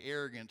 anxiety,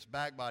 arrogance,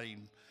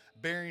 backbiting,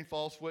 bearing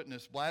false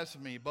witness,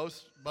 blasphemy,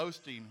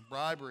 boasting,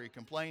 bribery,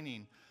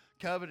 complaining,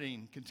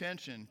 coveting,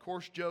 contention,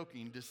 coarse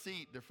joking,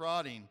 deceit,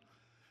 defrauding,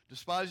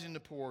 despising the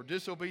poor,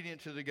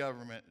 disobedient to the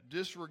government,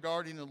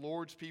 disregarding the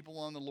Lord's people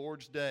on the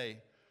Lord's day,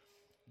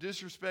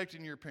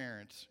 disrespecting your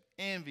parents,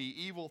 envy,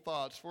 evil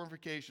thoughts,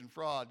 fornication,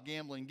 fraud,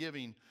 gambling,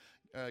 giving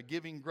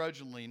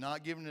grudgingly,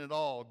 not giving at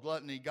all,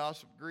 gluttony,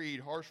 gossip, greed,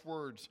 harsh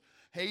words,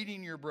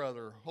 hating your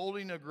brother,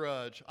 holding a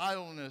grudge,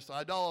 idleness,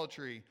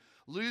 idolatry,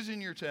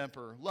 losing your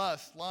temper,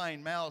 lust,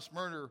 lying, malice,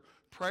 murder,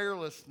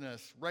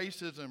 prayerlessness,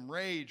 racism,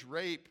 rage,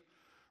 rape,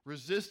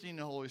 resisting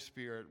the Holy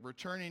Spirit,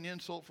 returning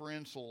insult for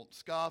insult,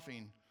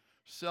 scoffing,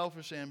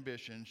 selfish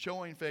ambition,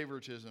 showing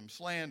favoritism,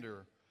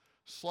 slander,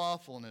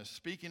 slothfulness,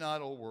 speaking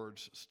idle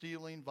words,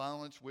 stealing,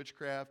 violence,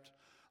 witchcraft,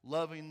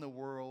 loving the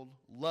world,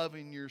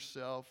 loving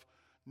yourself,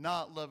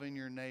 not loving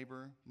your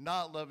neighbor,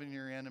 not loving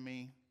your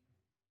enemy,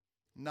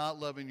 not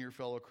loving your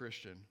fellow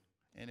Christian,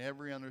 and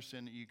every other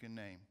sin that you can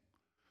name.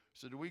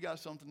 So do we got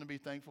something to be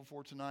thankful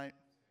for tonight?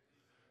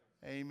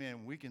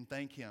 Amen. We can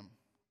thank him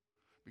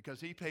because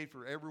he paid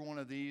for every one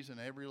of these and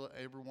every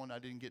one I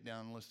didn't get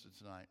down listed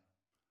tonight.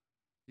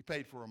 He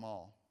paid for them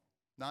all.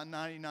 Not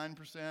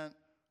 99%,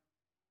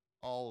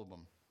 all of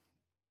them.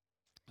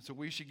 So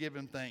we should give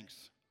him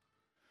thanks.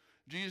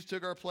 Jesus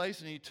took our place,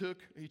 and he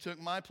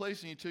took my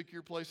place, and he took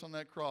your place on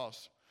that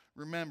cross.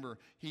 Remember,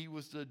 he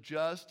was the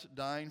just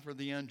dying for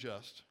the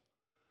unjust.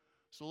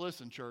 So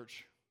listen,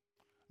 church,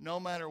 no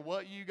matter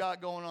what you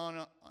got going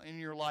on in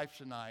your life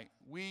tonight,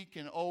 we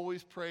can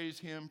always praise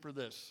him for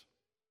this.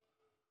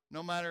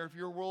 No matter if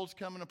your world's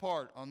coming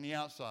apart on the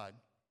outside.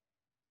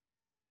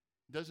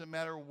 Doesn't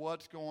matter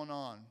what's going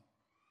on.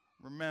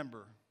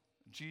 Remember,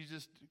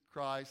 Jesus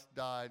Christ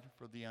died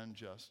for the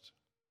unjust.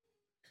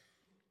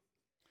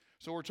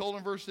 So we're told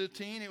in verse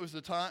 15 it was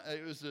the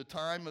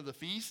time of the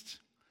feast.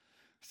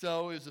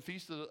 So it was the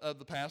feast of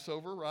the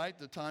Passover, right?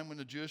 The time when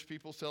the Jewish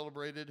people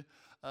celebrated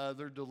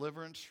their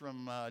deliverance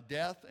from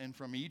death and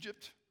from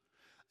Egypt.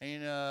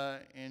 And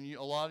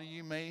a lot of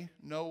you may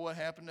know what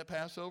happened at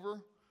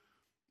Passover.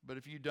 But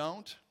if you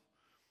don't,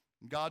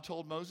 God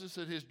told Moses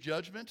that his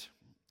judgment,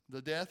 the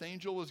death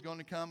angel, was going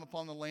to come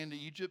upon the land of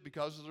Egypt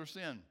because of their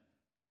sin.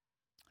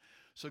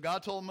 So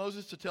God told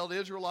Moses to tell the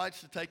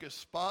Israelites to take a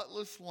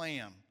spotless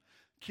lamb,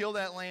 kill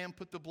that lamb,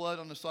 put the blood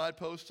on the side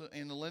post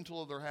and the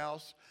lintel of their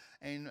house,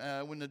 and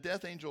when the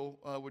death angel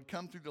would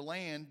come through the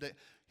land, that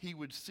he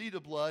would see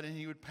the blood and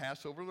he would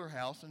pass over their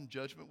house, and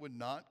judgment would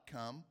not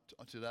come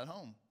to that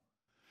home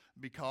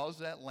because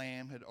that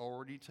lamb had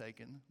already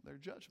taken their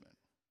judgment.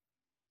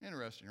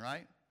 Interesting,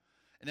 right?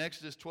 In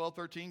Exodus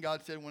 12:13,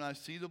 God said, when I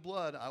see the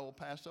blood, I will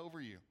pass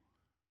over you.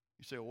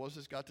 You say, well, what's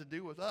this got to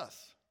do with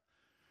us?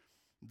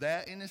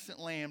 That innocent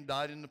lamb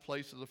died in the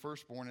place of the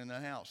firstborn in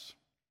that house.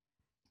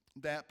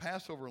 That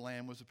Passover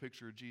lamb was a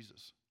picture of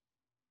Jesus.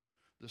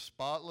 The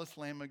spotless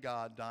Lamb of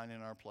God dying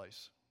in our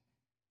place.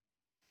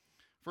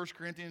 1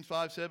 Corinthians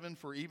 5:7,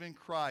 for even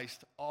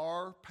Christ,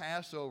 our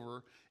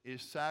Passover,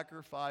 is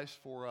sacrificed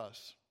for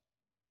us.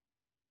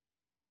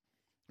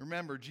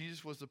 Remember,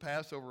 Jesus was the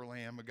Passover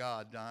Lamb of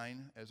God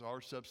dying as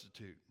our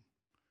substitute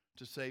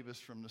to save us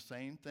from the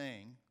same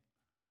thing,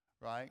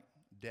 right?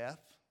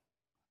 Death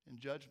and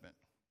judgment.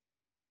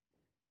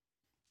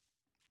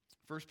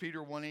 1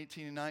 Peter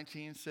 1:18 and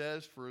 19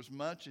 says, for as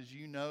much as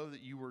you know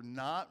that you were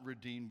not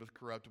redeemed with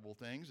corruptible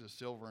things as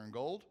silver and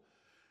gold,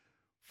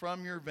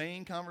 from your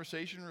vain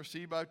conversation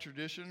received by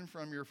tradition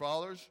from your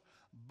fathers,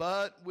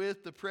 but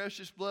with the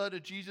precious blood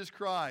of Jesus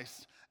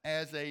Christ,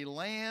 as a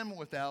lamb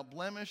without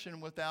blemish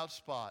and without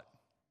spot.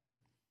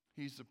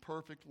 He's the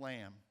perfect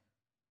lamb.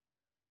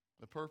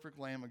 The perfect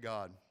Lamb of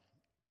God.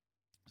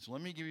 So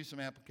let me give you some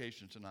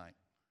application tonight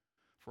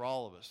for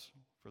all of us,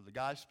 for the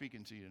guy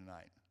speaking to you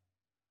tonight.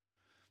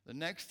 The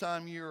next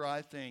time you or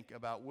I think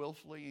about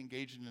willfully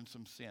engaging in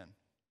some sin,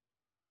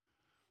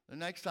 the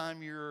next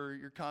time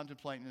you're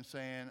contemplating and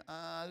saying,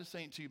 this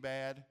ain't too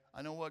bad.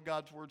 I know what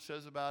God's word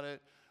says about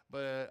it,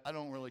 but I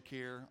don't really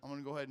care. I'm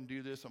going to go ahead and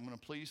do this. I'm going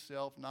to please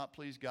self, not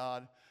please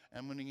God. And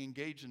I'm going to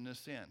engage in this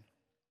sin.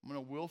 I'm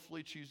going to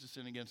willfully choose to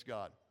sin against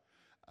God.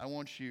 I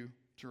want you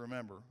to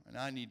remember, and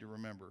I need to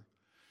remember,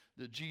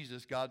 that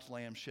Jesus, God's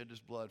Lamb, shed his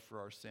blood for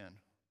our sin.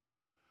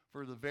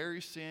 For the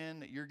very sin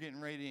that you're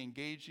getting ready to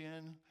engage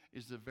in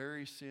is the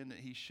very sin that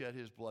he shed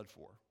his blood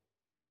for.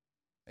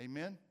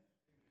 Amen?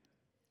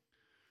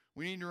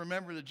 We need to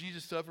remember that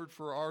Jesus suffered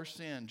for our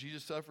sin.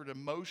 Jesus suffered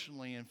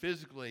emotionally and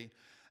physically.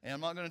 And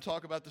I'm not going to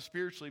talk about the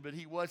spiritually, but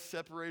he was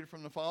separated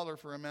from the Father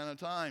for an amount of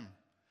time.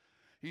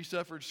 He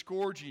suffered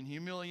scourging,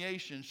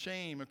 humiliation,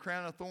 shame, a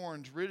crown of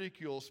thorns,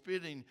 ridicule,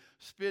 spitting,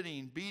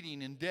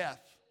 beating, and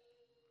death.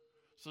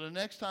 So the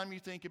next time you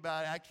think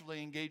about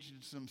actively engaging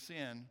in some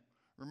sin,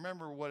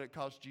 remember what it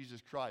cost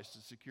Jesus Christ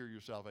to secure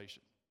your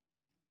salvation.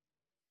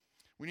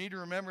 We need to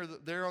remember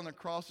that there on the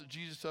cross that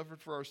Jesus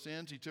suffered for our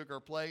sins. He took our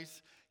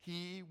place.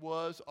 He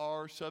was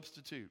our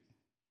substitute.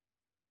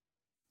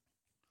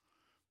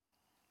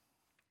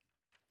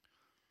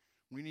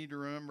 We need to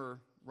remember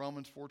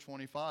Romans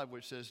 4:25,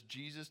 which says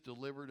Jesus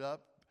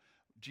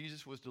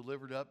was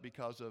delivered up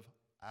because of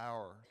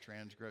our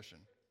transgression.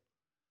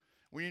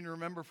 We need to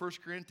remember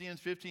 1 Corinthians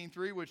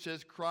 15:3, which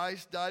says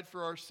Christ died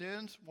for our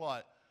sins,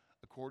 what?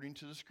 According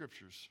to the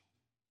Scriptures.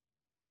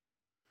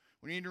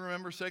 We need to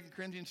remember 2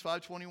 Corinthians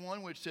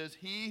 5:21, which says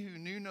he who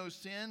knew no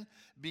sin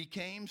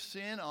became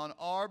sin on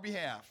our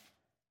behalf.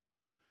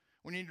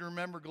 We need to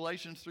remember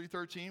Galatians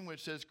 3:13,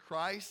 which says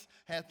Christ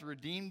hath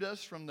redeemed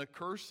us from the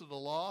curse of the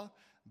law,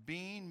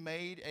 being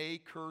made a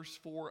curse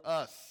for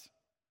us.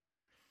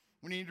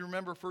 We need to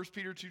remember 1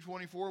 Peter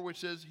 2:24, which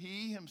says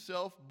he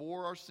himself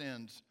bore our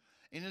sins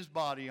in his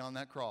body on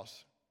that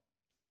cross.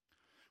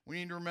 We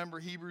need to remember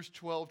Hebrews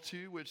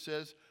 12:2, which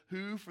says,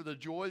 who for the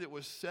joy that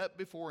was set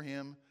before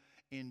him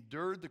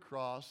endured the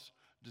cross,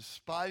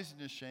 despising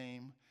the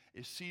shame,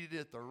 is seated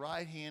at the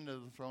right hand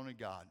of the throne of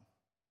God.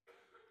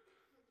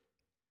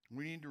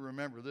 We need to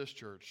remember this,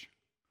 church.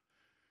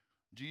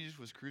 Jesus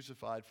was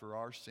crucified for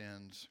our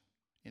sins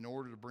in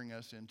order to bring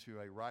us into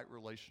a right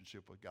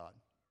relationship with God.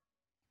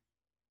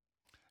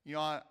 You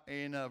know,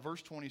 in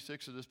verse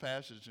 26 of this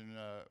passage in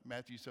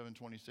Matthew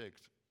 7:26,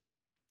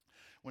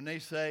 when they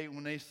say,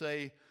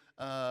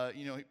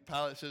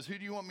 Pilate says, who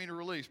do you want me to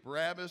release,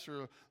 Barabbas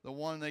or the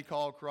one they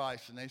call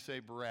Christ? And they say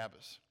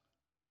Barabbas.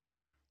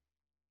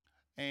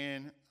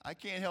 And I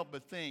can't help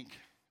but think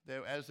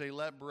that as they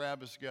let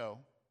Barabbas go,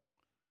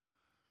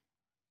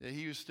 that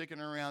he was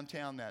sticking around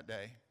town that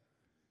day.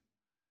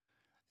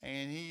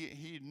 And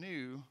he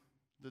knew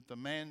that the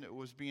man that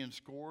was being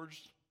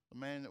scourged, the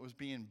man that was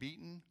being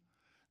beaten,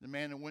 the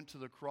man that went to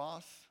the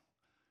cross,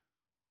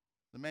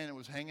 the man that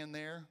was hanging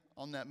there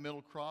on that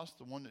middle cross,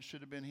 the one that should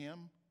have been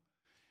him,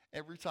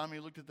 every time he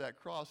looked at that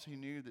cross, he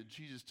knew that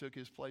Jesus took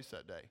his place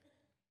that day.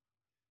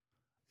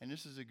 And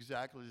this is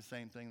exactly the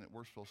same thing that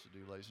we're supposed to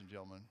do, ladies and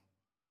gentlemen.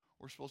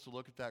 We're supposed to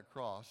look at that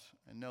cross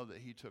and know that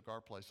he took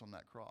our place on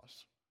that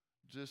cross,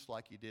 just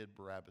like he did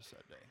Barabbas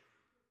that day.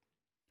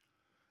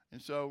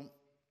 And so,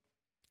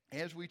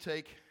 as we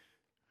take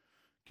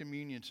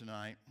communion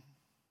tonight,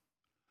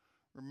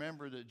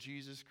 remember that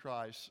Jesus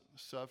Christ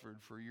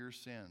suffered for your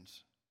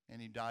sins,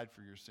 and he died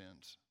for your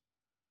sins.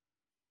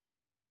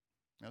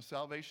 Now,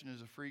 salvation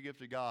is a free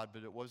gift of God,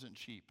 but it wasn't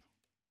cheap.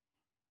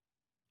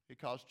 It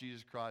cost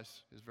Jesus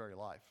Christ his very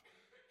life,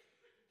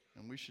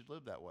 and we should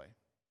live that way.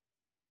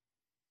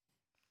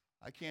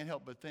 I can't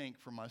help but think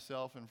for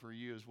myself and for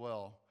you as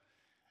well,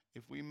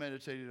 if we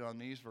meditated on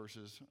these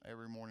verses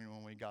every morning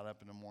when we got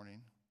up in the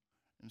morning,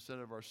 instead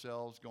of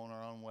ourselves going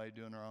our own way,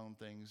 doing our own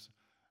things,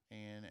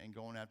 and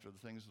going after the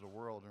things of the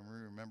world, and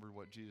we remembered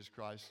what Jesus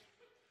Christ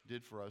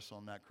did for us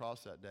on that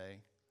cross that day,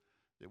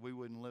 that we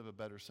wouldn't live a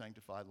better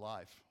sanctified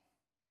life.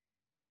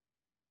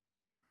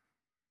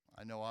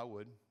 I know I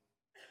would.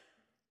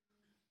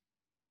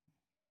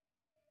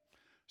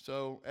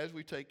 So as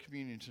we take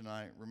communion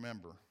tonight,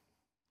 remember,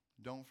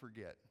 don't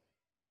forget.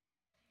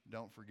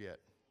 Don't forget.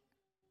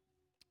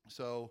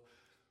 So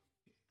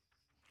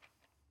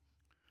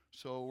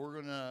we're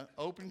going to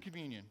open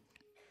communion.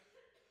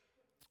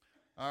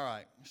 All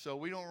right. So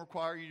we don't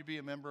require you to be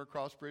a member of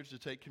Crossbridge to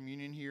take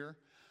communion here.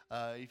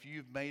 If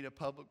you've made a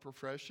public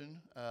profession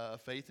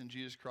of faith in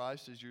Jesus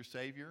Christ as your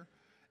Savior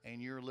and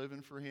you're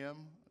living for him,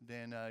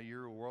 then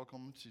you're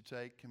welcome to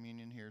take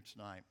communion here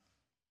tonight.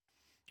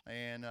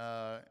 And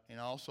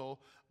also,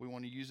 we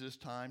want to use this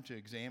time to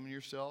examine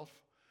yourself.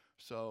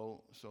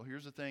 So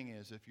here's the thing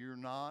is, if you're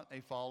not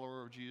a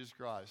follower of Jesus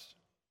Christ,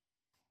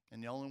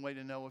 and the only way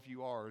to know if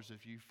you are is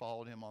if you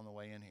followed him on the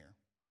way in here.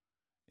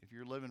 If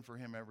you're living for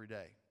him every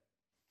day.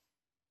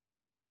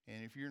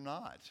 And if you're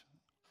not,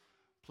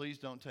 please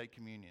don't take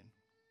communion.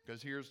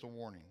 Because here's the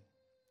warning.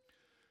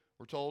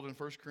 We're told in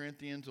 1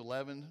 Corinthians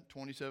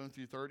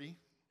 11:27-30,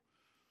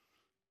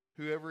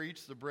 whoever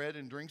eats the bread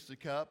and drinks the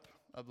cup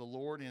of the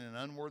Lord in an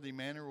unworthy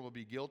manner will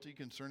be guilty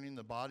concerning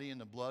the body and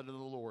the blood of the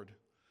Lord.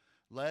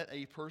 Let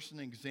a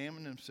person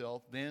examine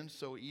himself, then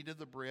so eat of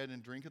the bread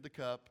and drink of the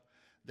cup.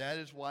 That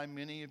is why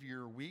many of you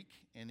are weak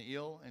and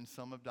ill, and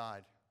some have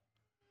died.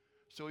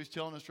 So he's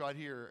telling us right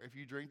here, if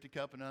you drink the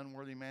cup in an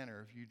unworthy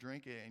manner, if you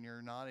drink it and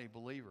you're not a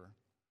believer,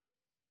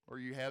 or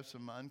you have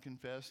some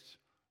unconfessed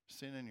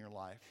sin in your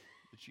life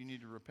that you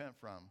need to repent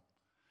from,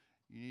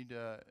 you need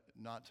to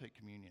not take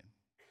communion.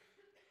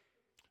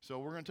 So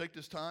we're going to take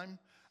this time.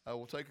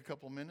 We'll take a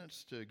couple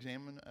minutes to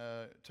examine.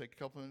 Take a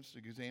couple minutes to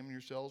examine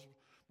yourselves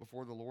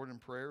before the Lord in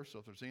prayer. So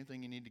if there's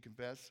anything you need to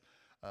confess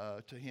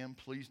to him,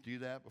 please do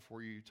that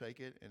before you take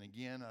it. And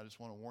again, I just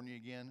want to warn you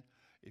again,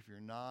 if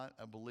you're not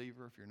a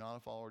believer, if you're not a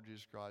follower of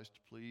Jesus Christ,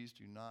 please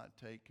do not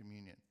take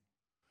communion.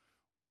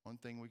 One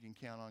thing we can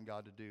count on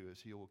God to do is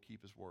he will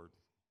keep his word.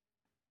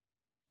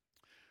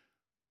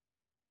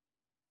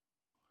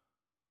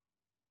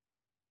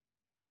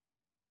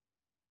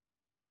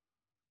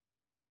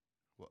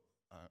 Well,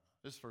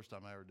 this is the first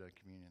time I ever did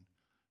communion.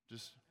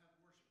 Just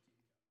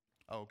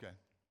oh, okay.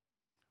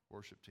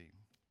 Worship team,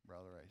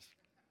 Brother Ace.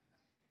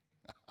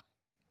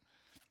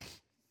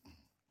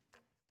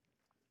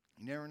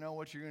 You never know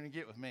what you're going to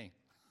get with me.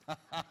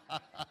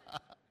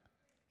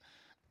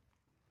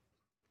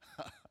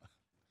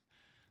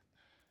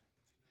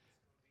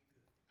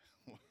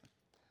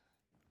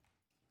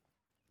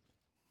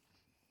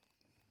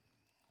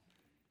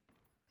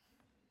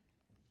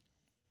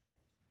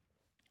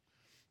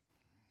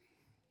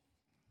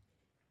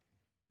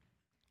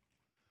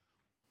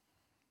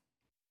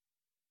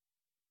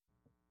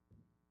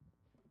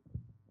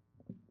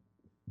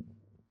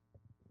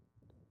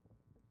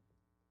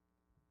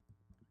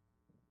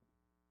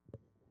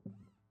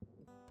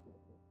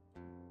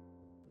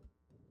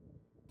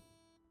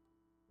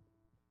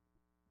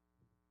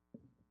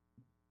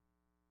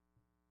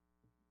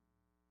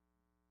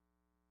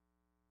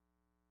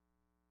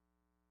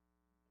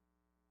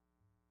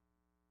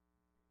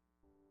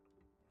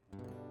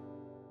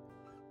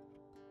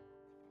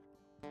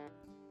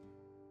 Amazing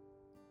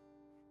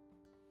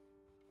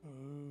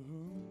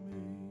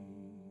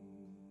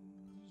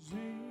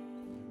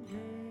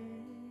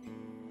grace,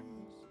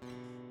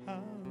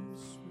 how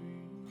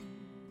sweet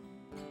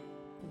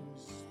the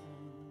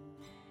sound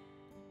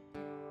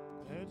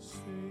that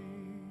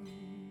saved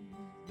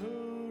the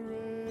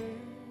wretch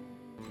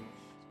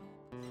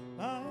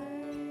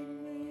like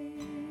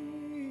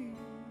me.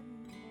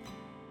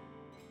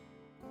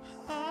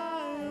 I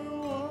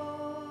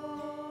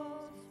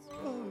once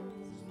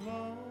was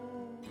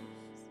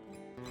lost,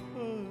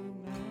 but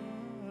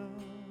now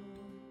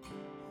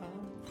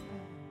I'm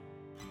found.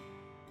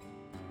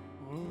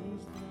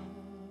 Was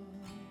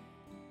blind,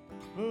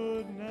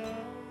 but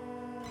now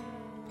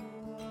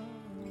I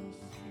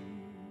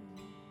see.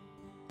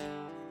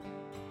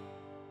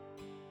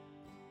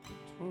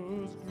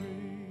 'Twas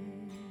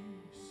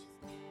grace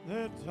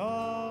that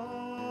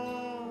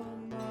taught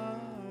my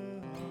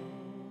heart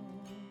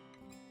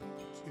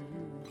to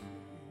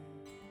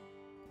fear,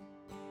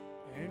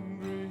 and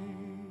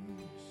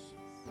grace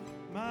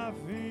my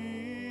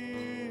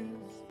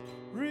fears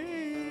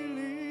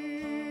relieved.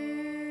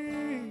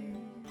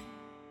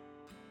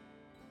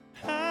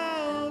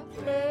 How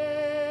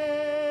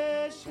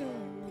precious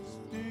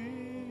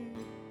did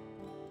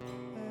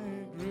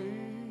that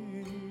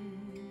grace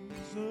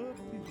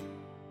appear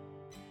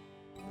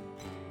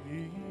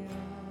the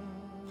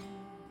hour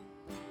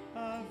I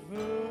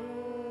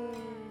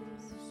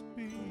first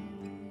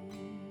believed.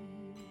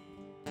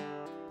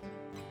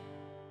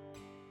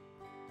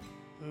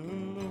 The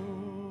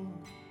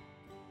Lord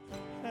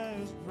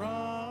has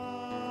promised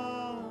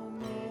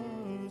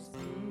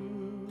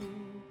good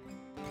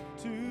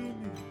to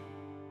me.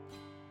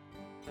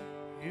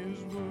 His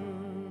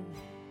word,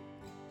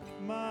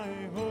 my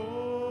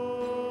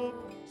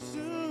hope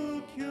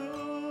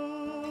secure.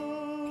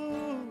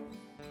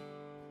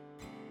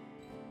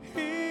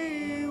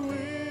 He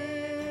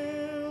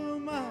will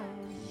my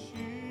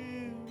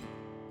shield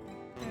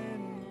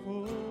and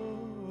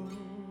portion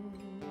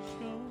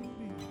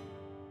be,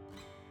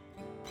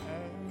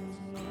 as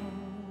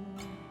long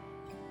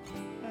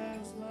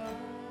as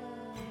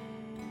life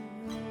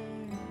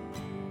endures.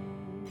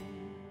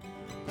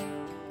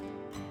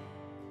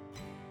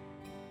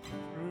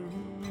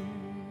 Through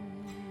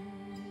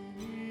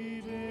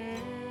many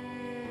dangers,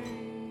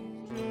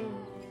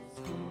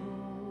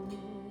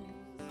 toils,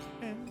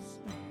 and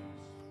snares,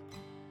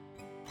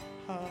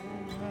 I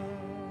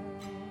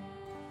have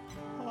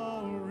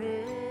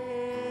already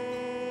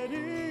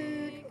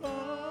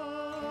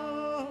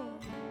come.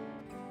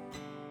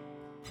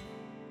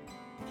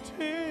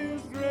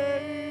 'Tis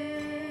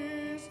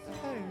grace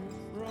has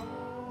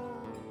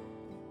brought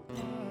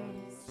my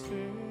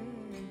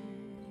Savior's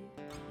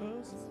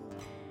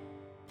love,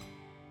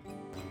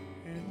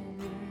 and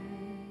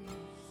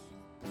grace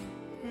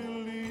will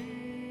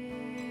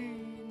lead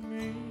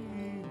me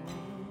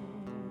home.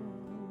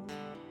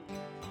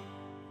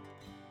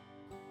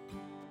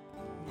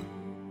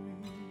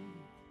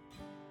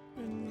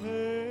 Been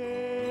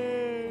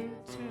there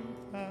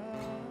 10,000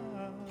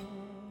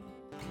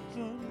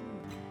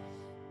 years,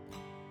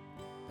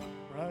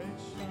 bright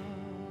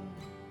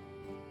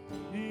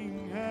shining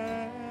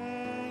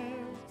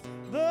as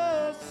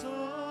the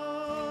sun.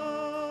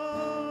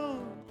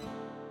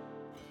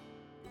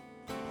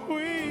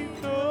 We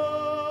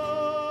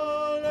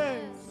know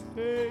less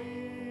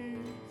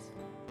days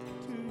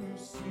to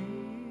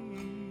see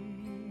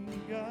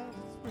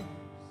God's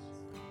grace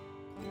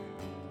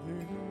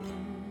than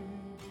when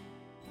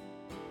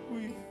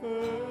we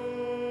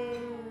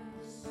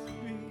first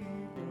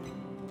begun.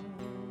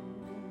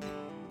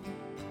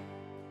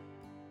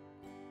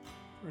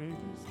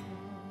 Praise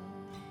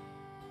God,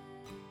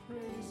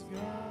 praise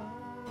God,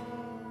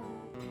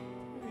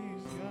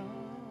 praise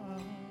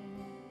God,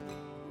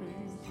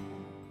 praise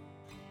God,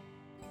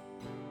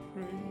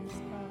 praise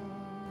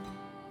God,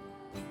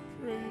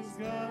 praise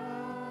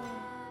God,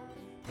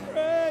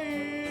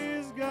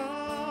 praise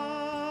God,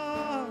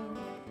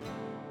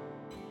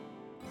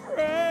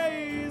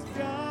 praise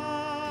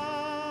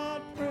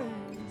God,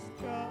 praise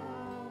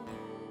God,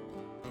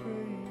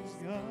 praise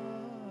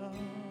God,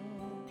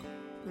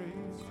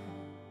 praise God,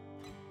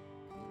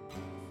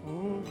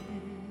 for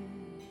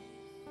His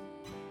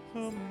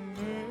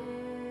amazing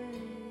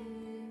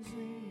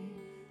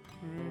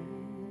grace.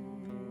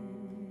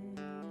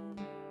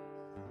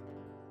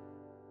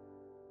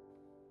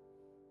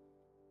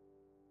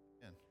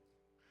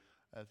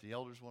 If the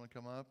elders want to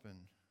come up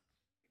and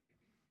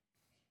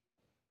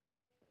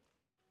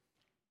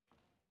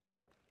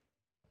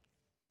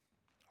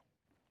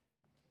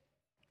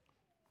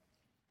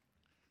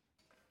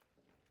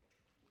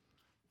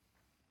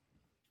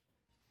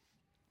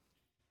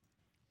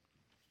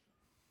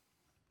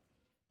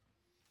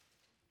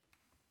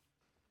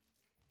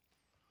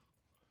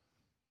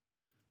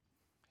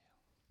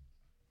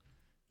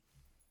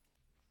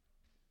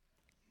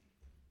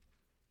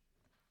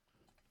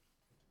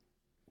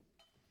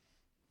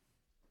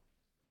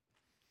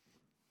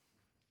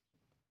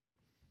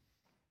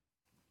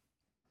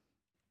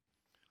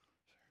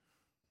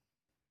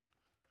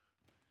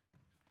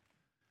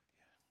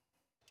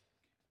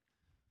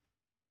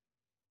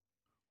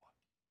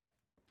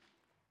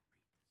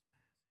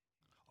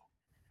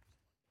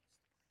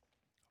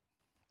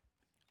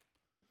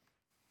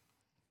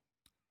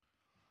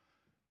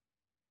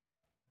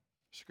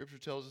Scripture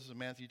tells us in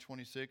Matthew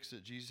 26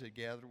 that Jesus had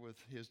gathered with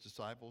his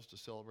disciples to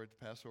celebrate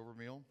the Passover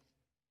meal.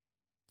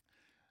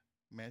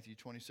 Matthew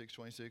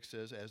 26:26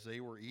 says, as they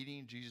were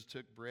eating, Jesus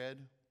took bread,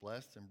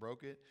 blessed and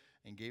broke it,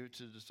 and gave it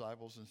to the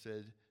disciples and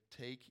said,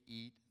 take,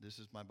 eat, this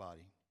is my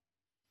body.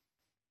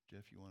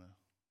 Jeff, you want to?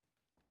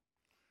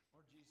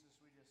 Lord Jesus,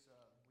 we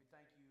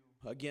thank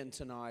you again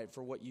tonight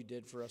for what you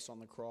did for us on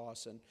the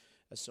cross. And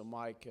so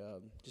Mike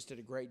just did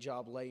a great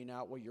job laying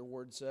out what your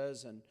word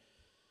says. And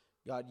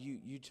God,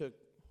 you took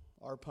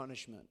our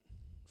punishment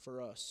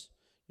for us.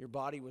 Your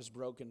body was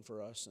broken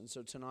for us. And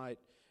so tonight,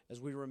 as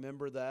we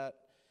remember that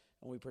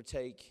and we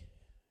partake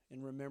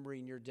in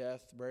remembering your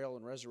death, burial,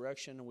 and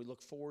resurrection, and we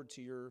look forward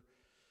to your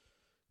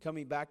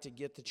coming back to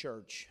get the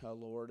church,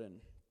 Lord. And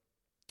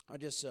I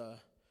just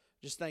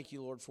thank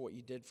you, Lord, for what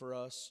you did for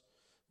us.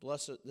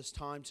 Bless this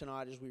time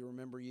tonight as we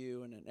remember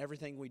you, and in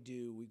everything we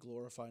do, we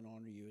glorify and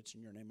honor you. It's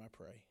in your name I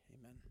pray.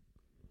 Amen.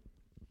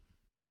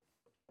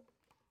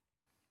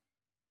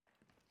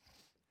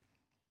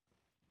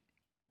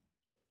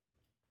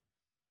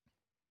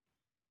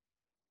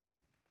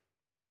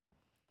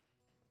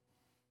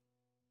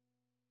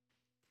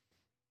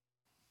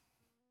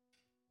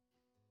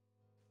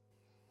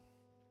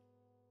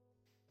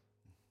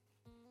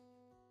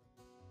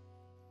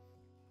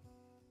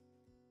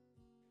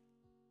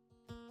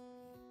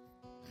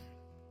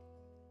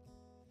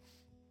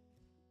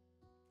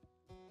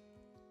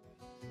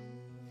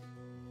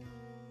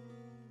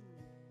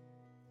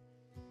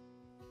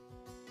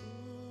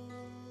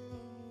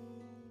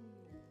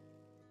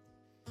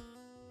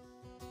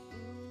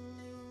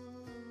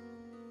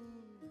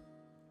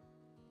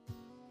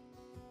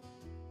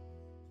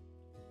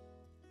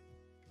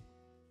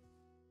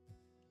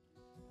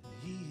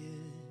 He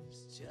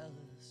is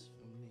jealous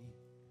for me,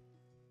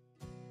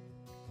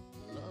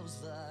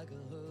 loves like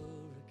a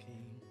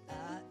hurricane.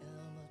 I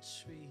am a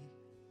tree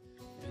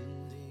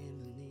bending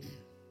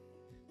beneath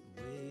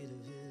the weight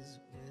of his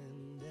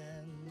wind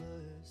and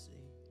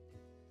mercy.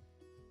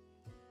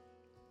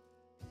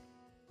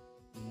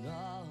 And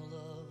all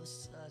of a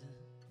sudden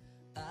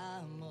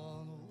I'm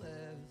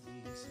unaware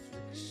of these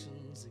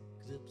afflictions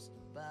eclipsed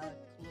by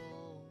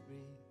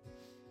glory,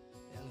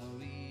 and I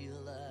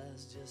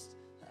realize just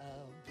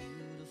how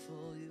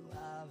beautiful you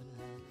are and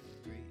how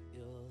great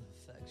your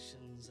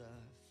affections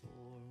are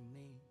for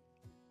me.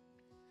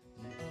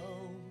 And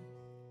oh,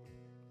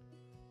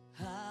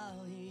 how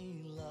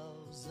he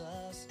loves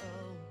us,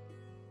 oh,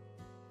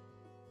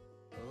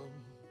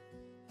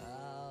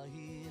 how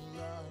he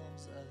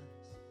loves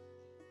us,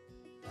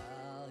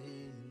 how he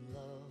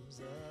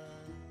loves us,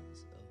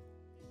 oh.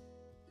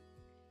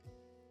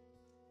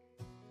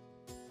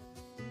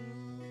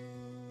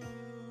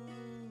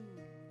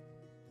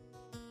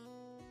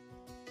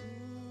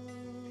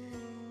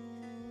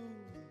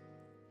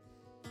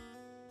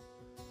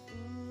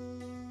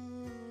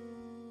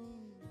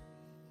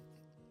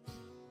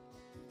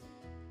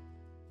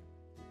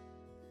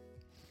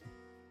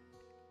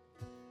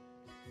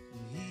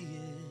 He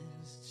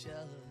is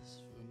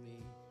jealous for me,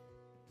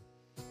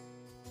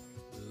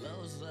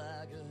 loves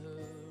like a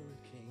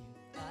hurricane.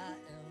 I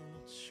am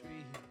a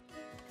tree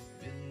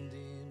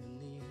bending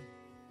beneath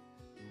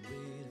the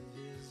weight of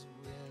his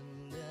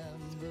wind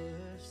and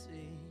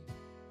mercy.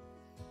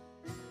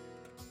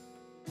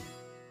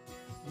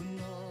 When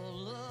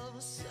all of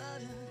a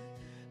sudden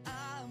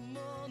I'm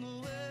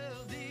unaware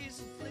of these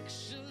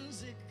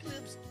afflictions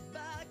eclipsed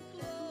by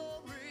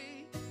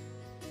glory,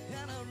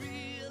 and I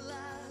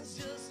realize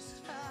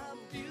just how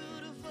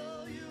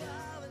beautiful you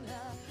are and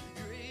how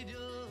great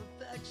your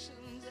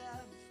affections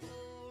are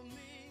for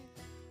me.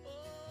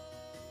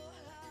 Oh,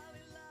 how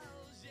he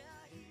loves,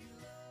 yeah, he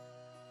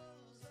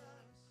loves us.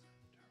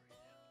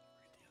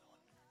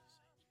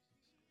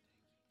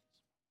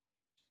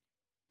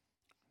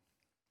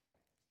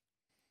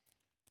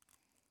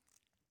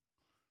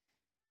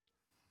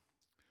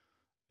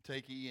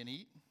 Take ye and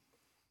eat. Did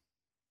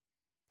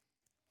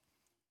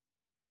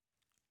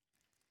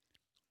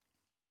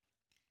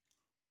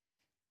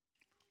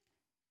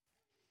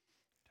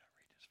I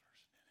read this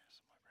verse and then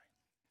ask my brain?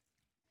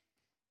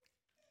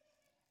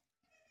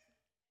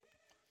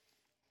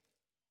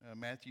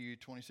 Matthew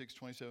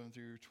 26:27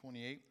 through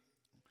 28.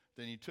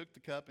 Then he took the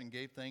cup and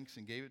gave thanks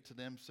and gave it to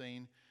them,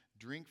 saying,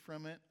 drink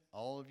from it,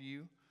 all of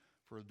you,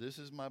 for this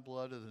is my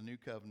blood of the new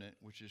covenant,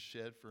 which is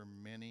shed for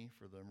many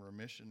for the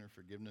remission or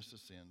forgiveness of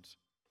sins.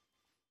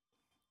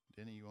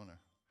 Denny, you want to?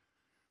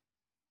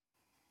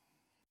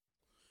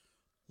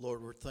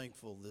 Lord, we're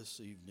thankful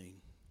this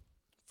evening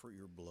for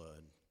your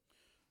blood,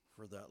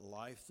 for that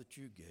life that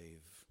you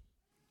gave.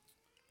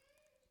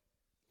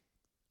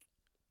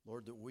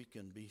 Lord, that we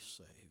can be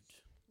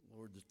saved.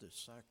 Lord, that the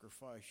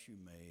sacrifice you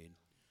made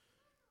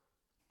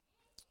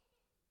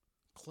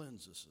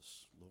cleanses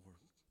us, Lord,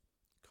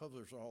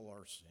 covers all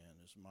our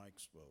sin, as Mike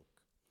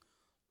spoke.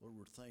 Lord,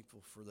 we're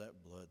thankful for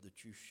that blood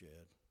that you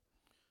shed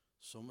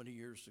so many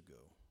years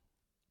ago.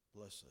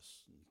 Bless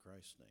us in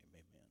Christ's name,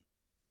 amen.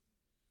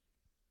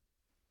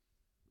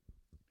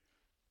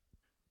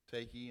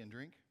 Take ye and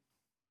drink.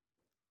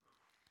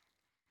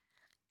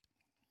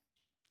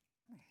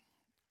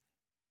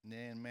 And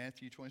then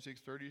Matthew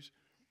 26:30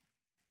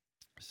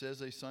 says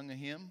they sung a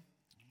hymn.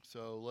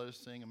 So let us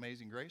sing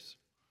Amazing Grace.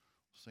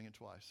 We'll sing it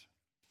twice.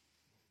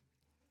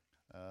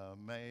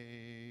 Amazing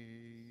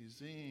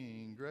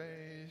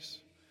grace,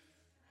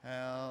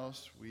 how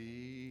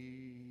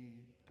sweet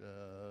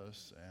the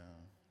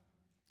sound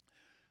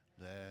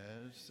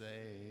that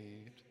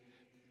saved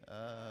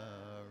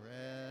a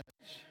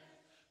wretch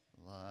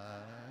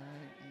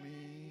like me.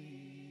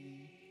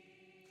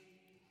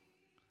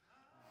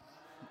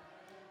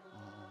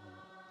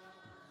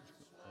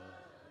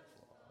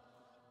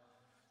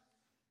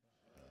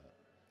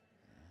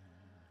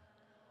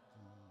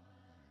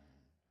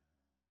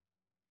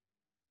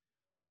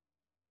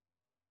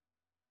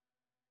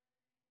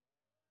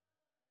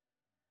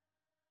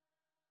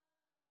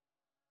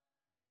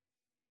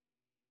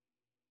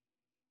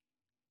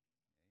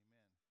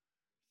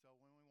 So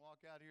when we walk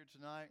out here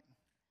tonight,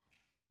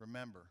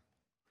 remember,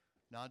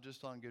 not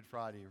just on Good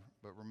Friday,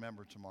 but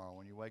remember tomorrow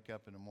when you wake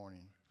up in the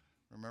morning,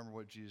 remember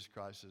what Jesus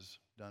Christ has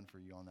done for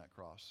you on that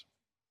cross.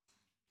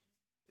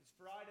 It's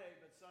Friday,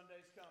 but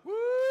Sunday's coming.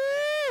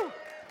 Woo!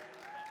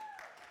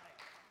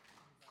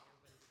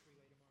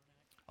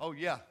 Oh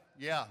yeah.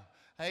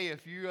 Hey,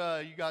 if you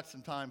got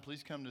some time,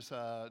 please come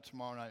to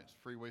tomorrow night's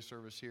freeway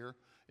service here.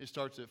 It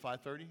starts at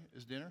 5:30.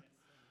 Is dinner?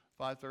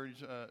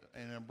 5:30,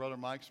 and Brother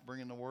Mike's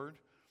bringing the word.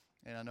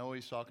 And I know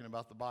he's talking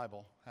about the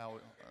Bible,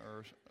 how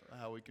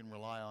we can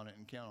rely on it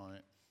and count on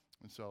it,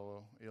 and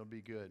so it'll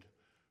be good.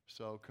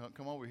 So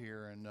come over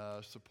here and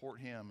support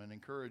him and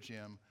encourage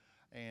him,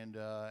 and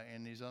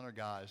these other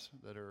guys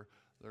they're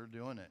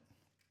doing it.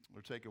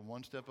 They're taking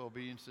one step of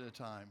obedience at a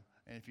time.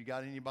 And if you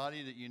got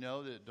anybody that you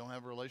know that don't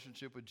have a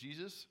relationship with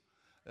Jesus,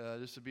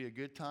 this would be a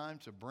good time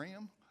to bring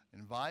them,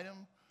 invite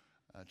them,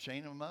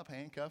 chain them up,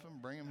 handcuff them,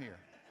 bring them here.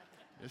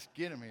 Just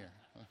get them here.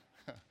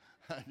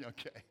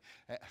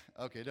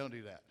 Okay, don't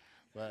do that.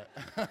 But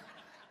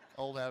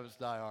old habits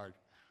die hard.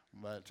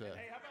 But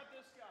hey, how about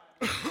this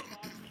guy?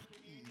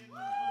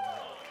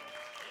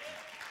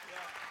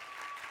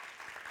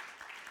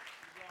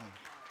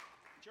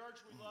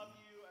 Church, we love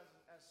you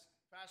as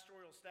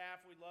pastoral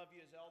staff. We love you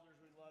as elders.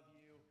 We love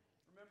you.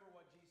 Remember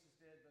what Jesus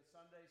did, but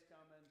Sunday's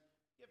coming.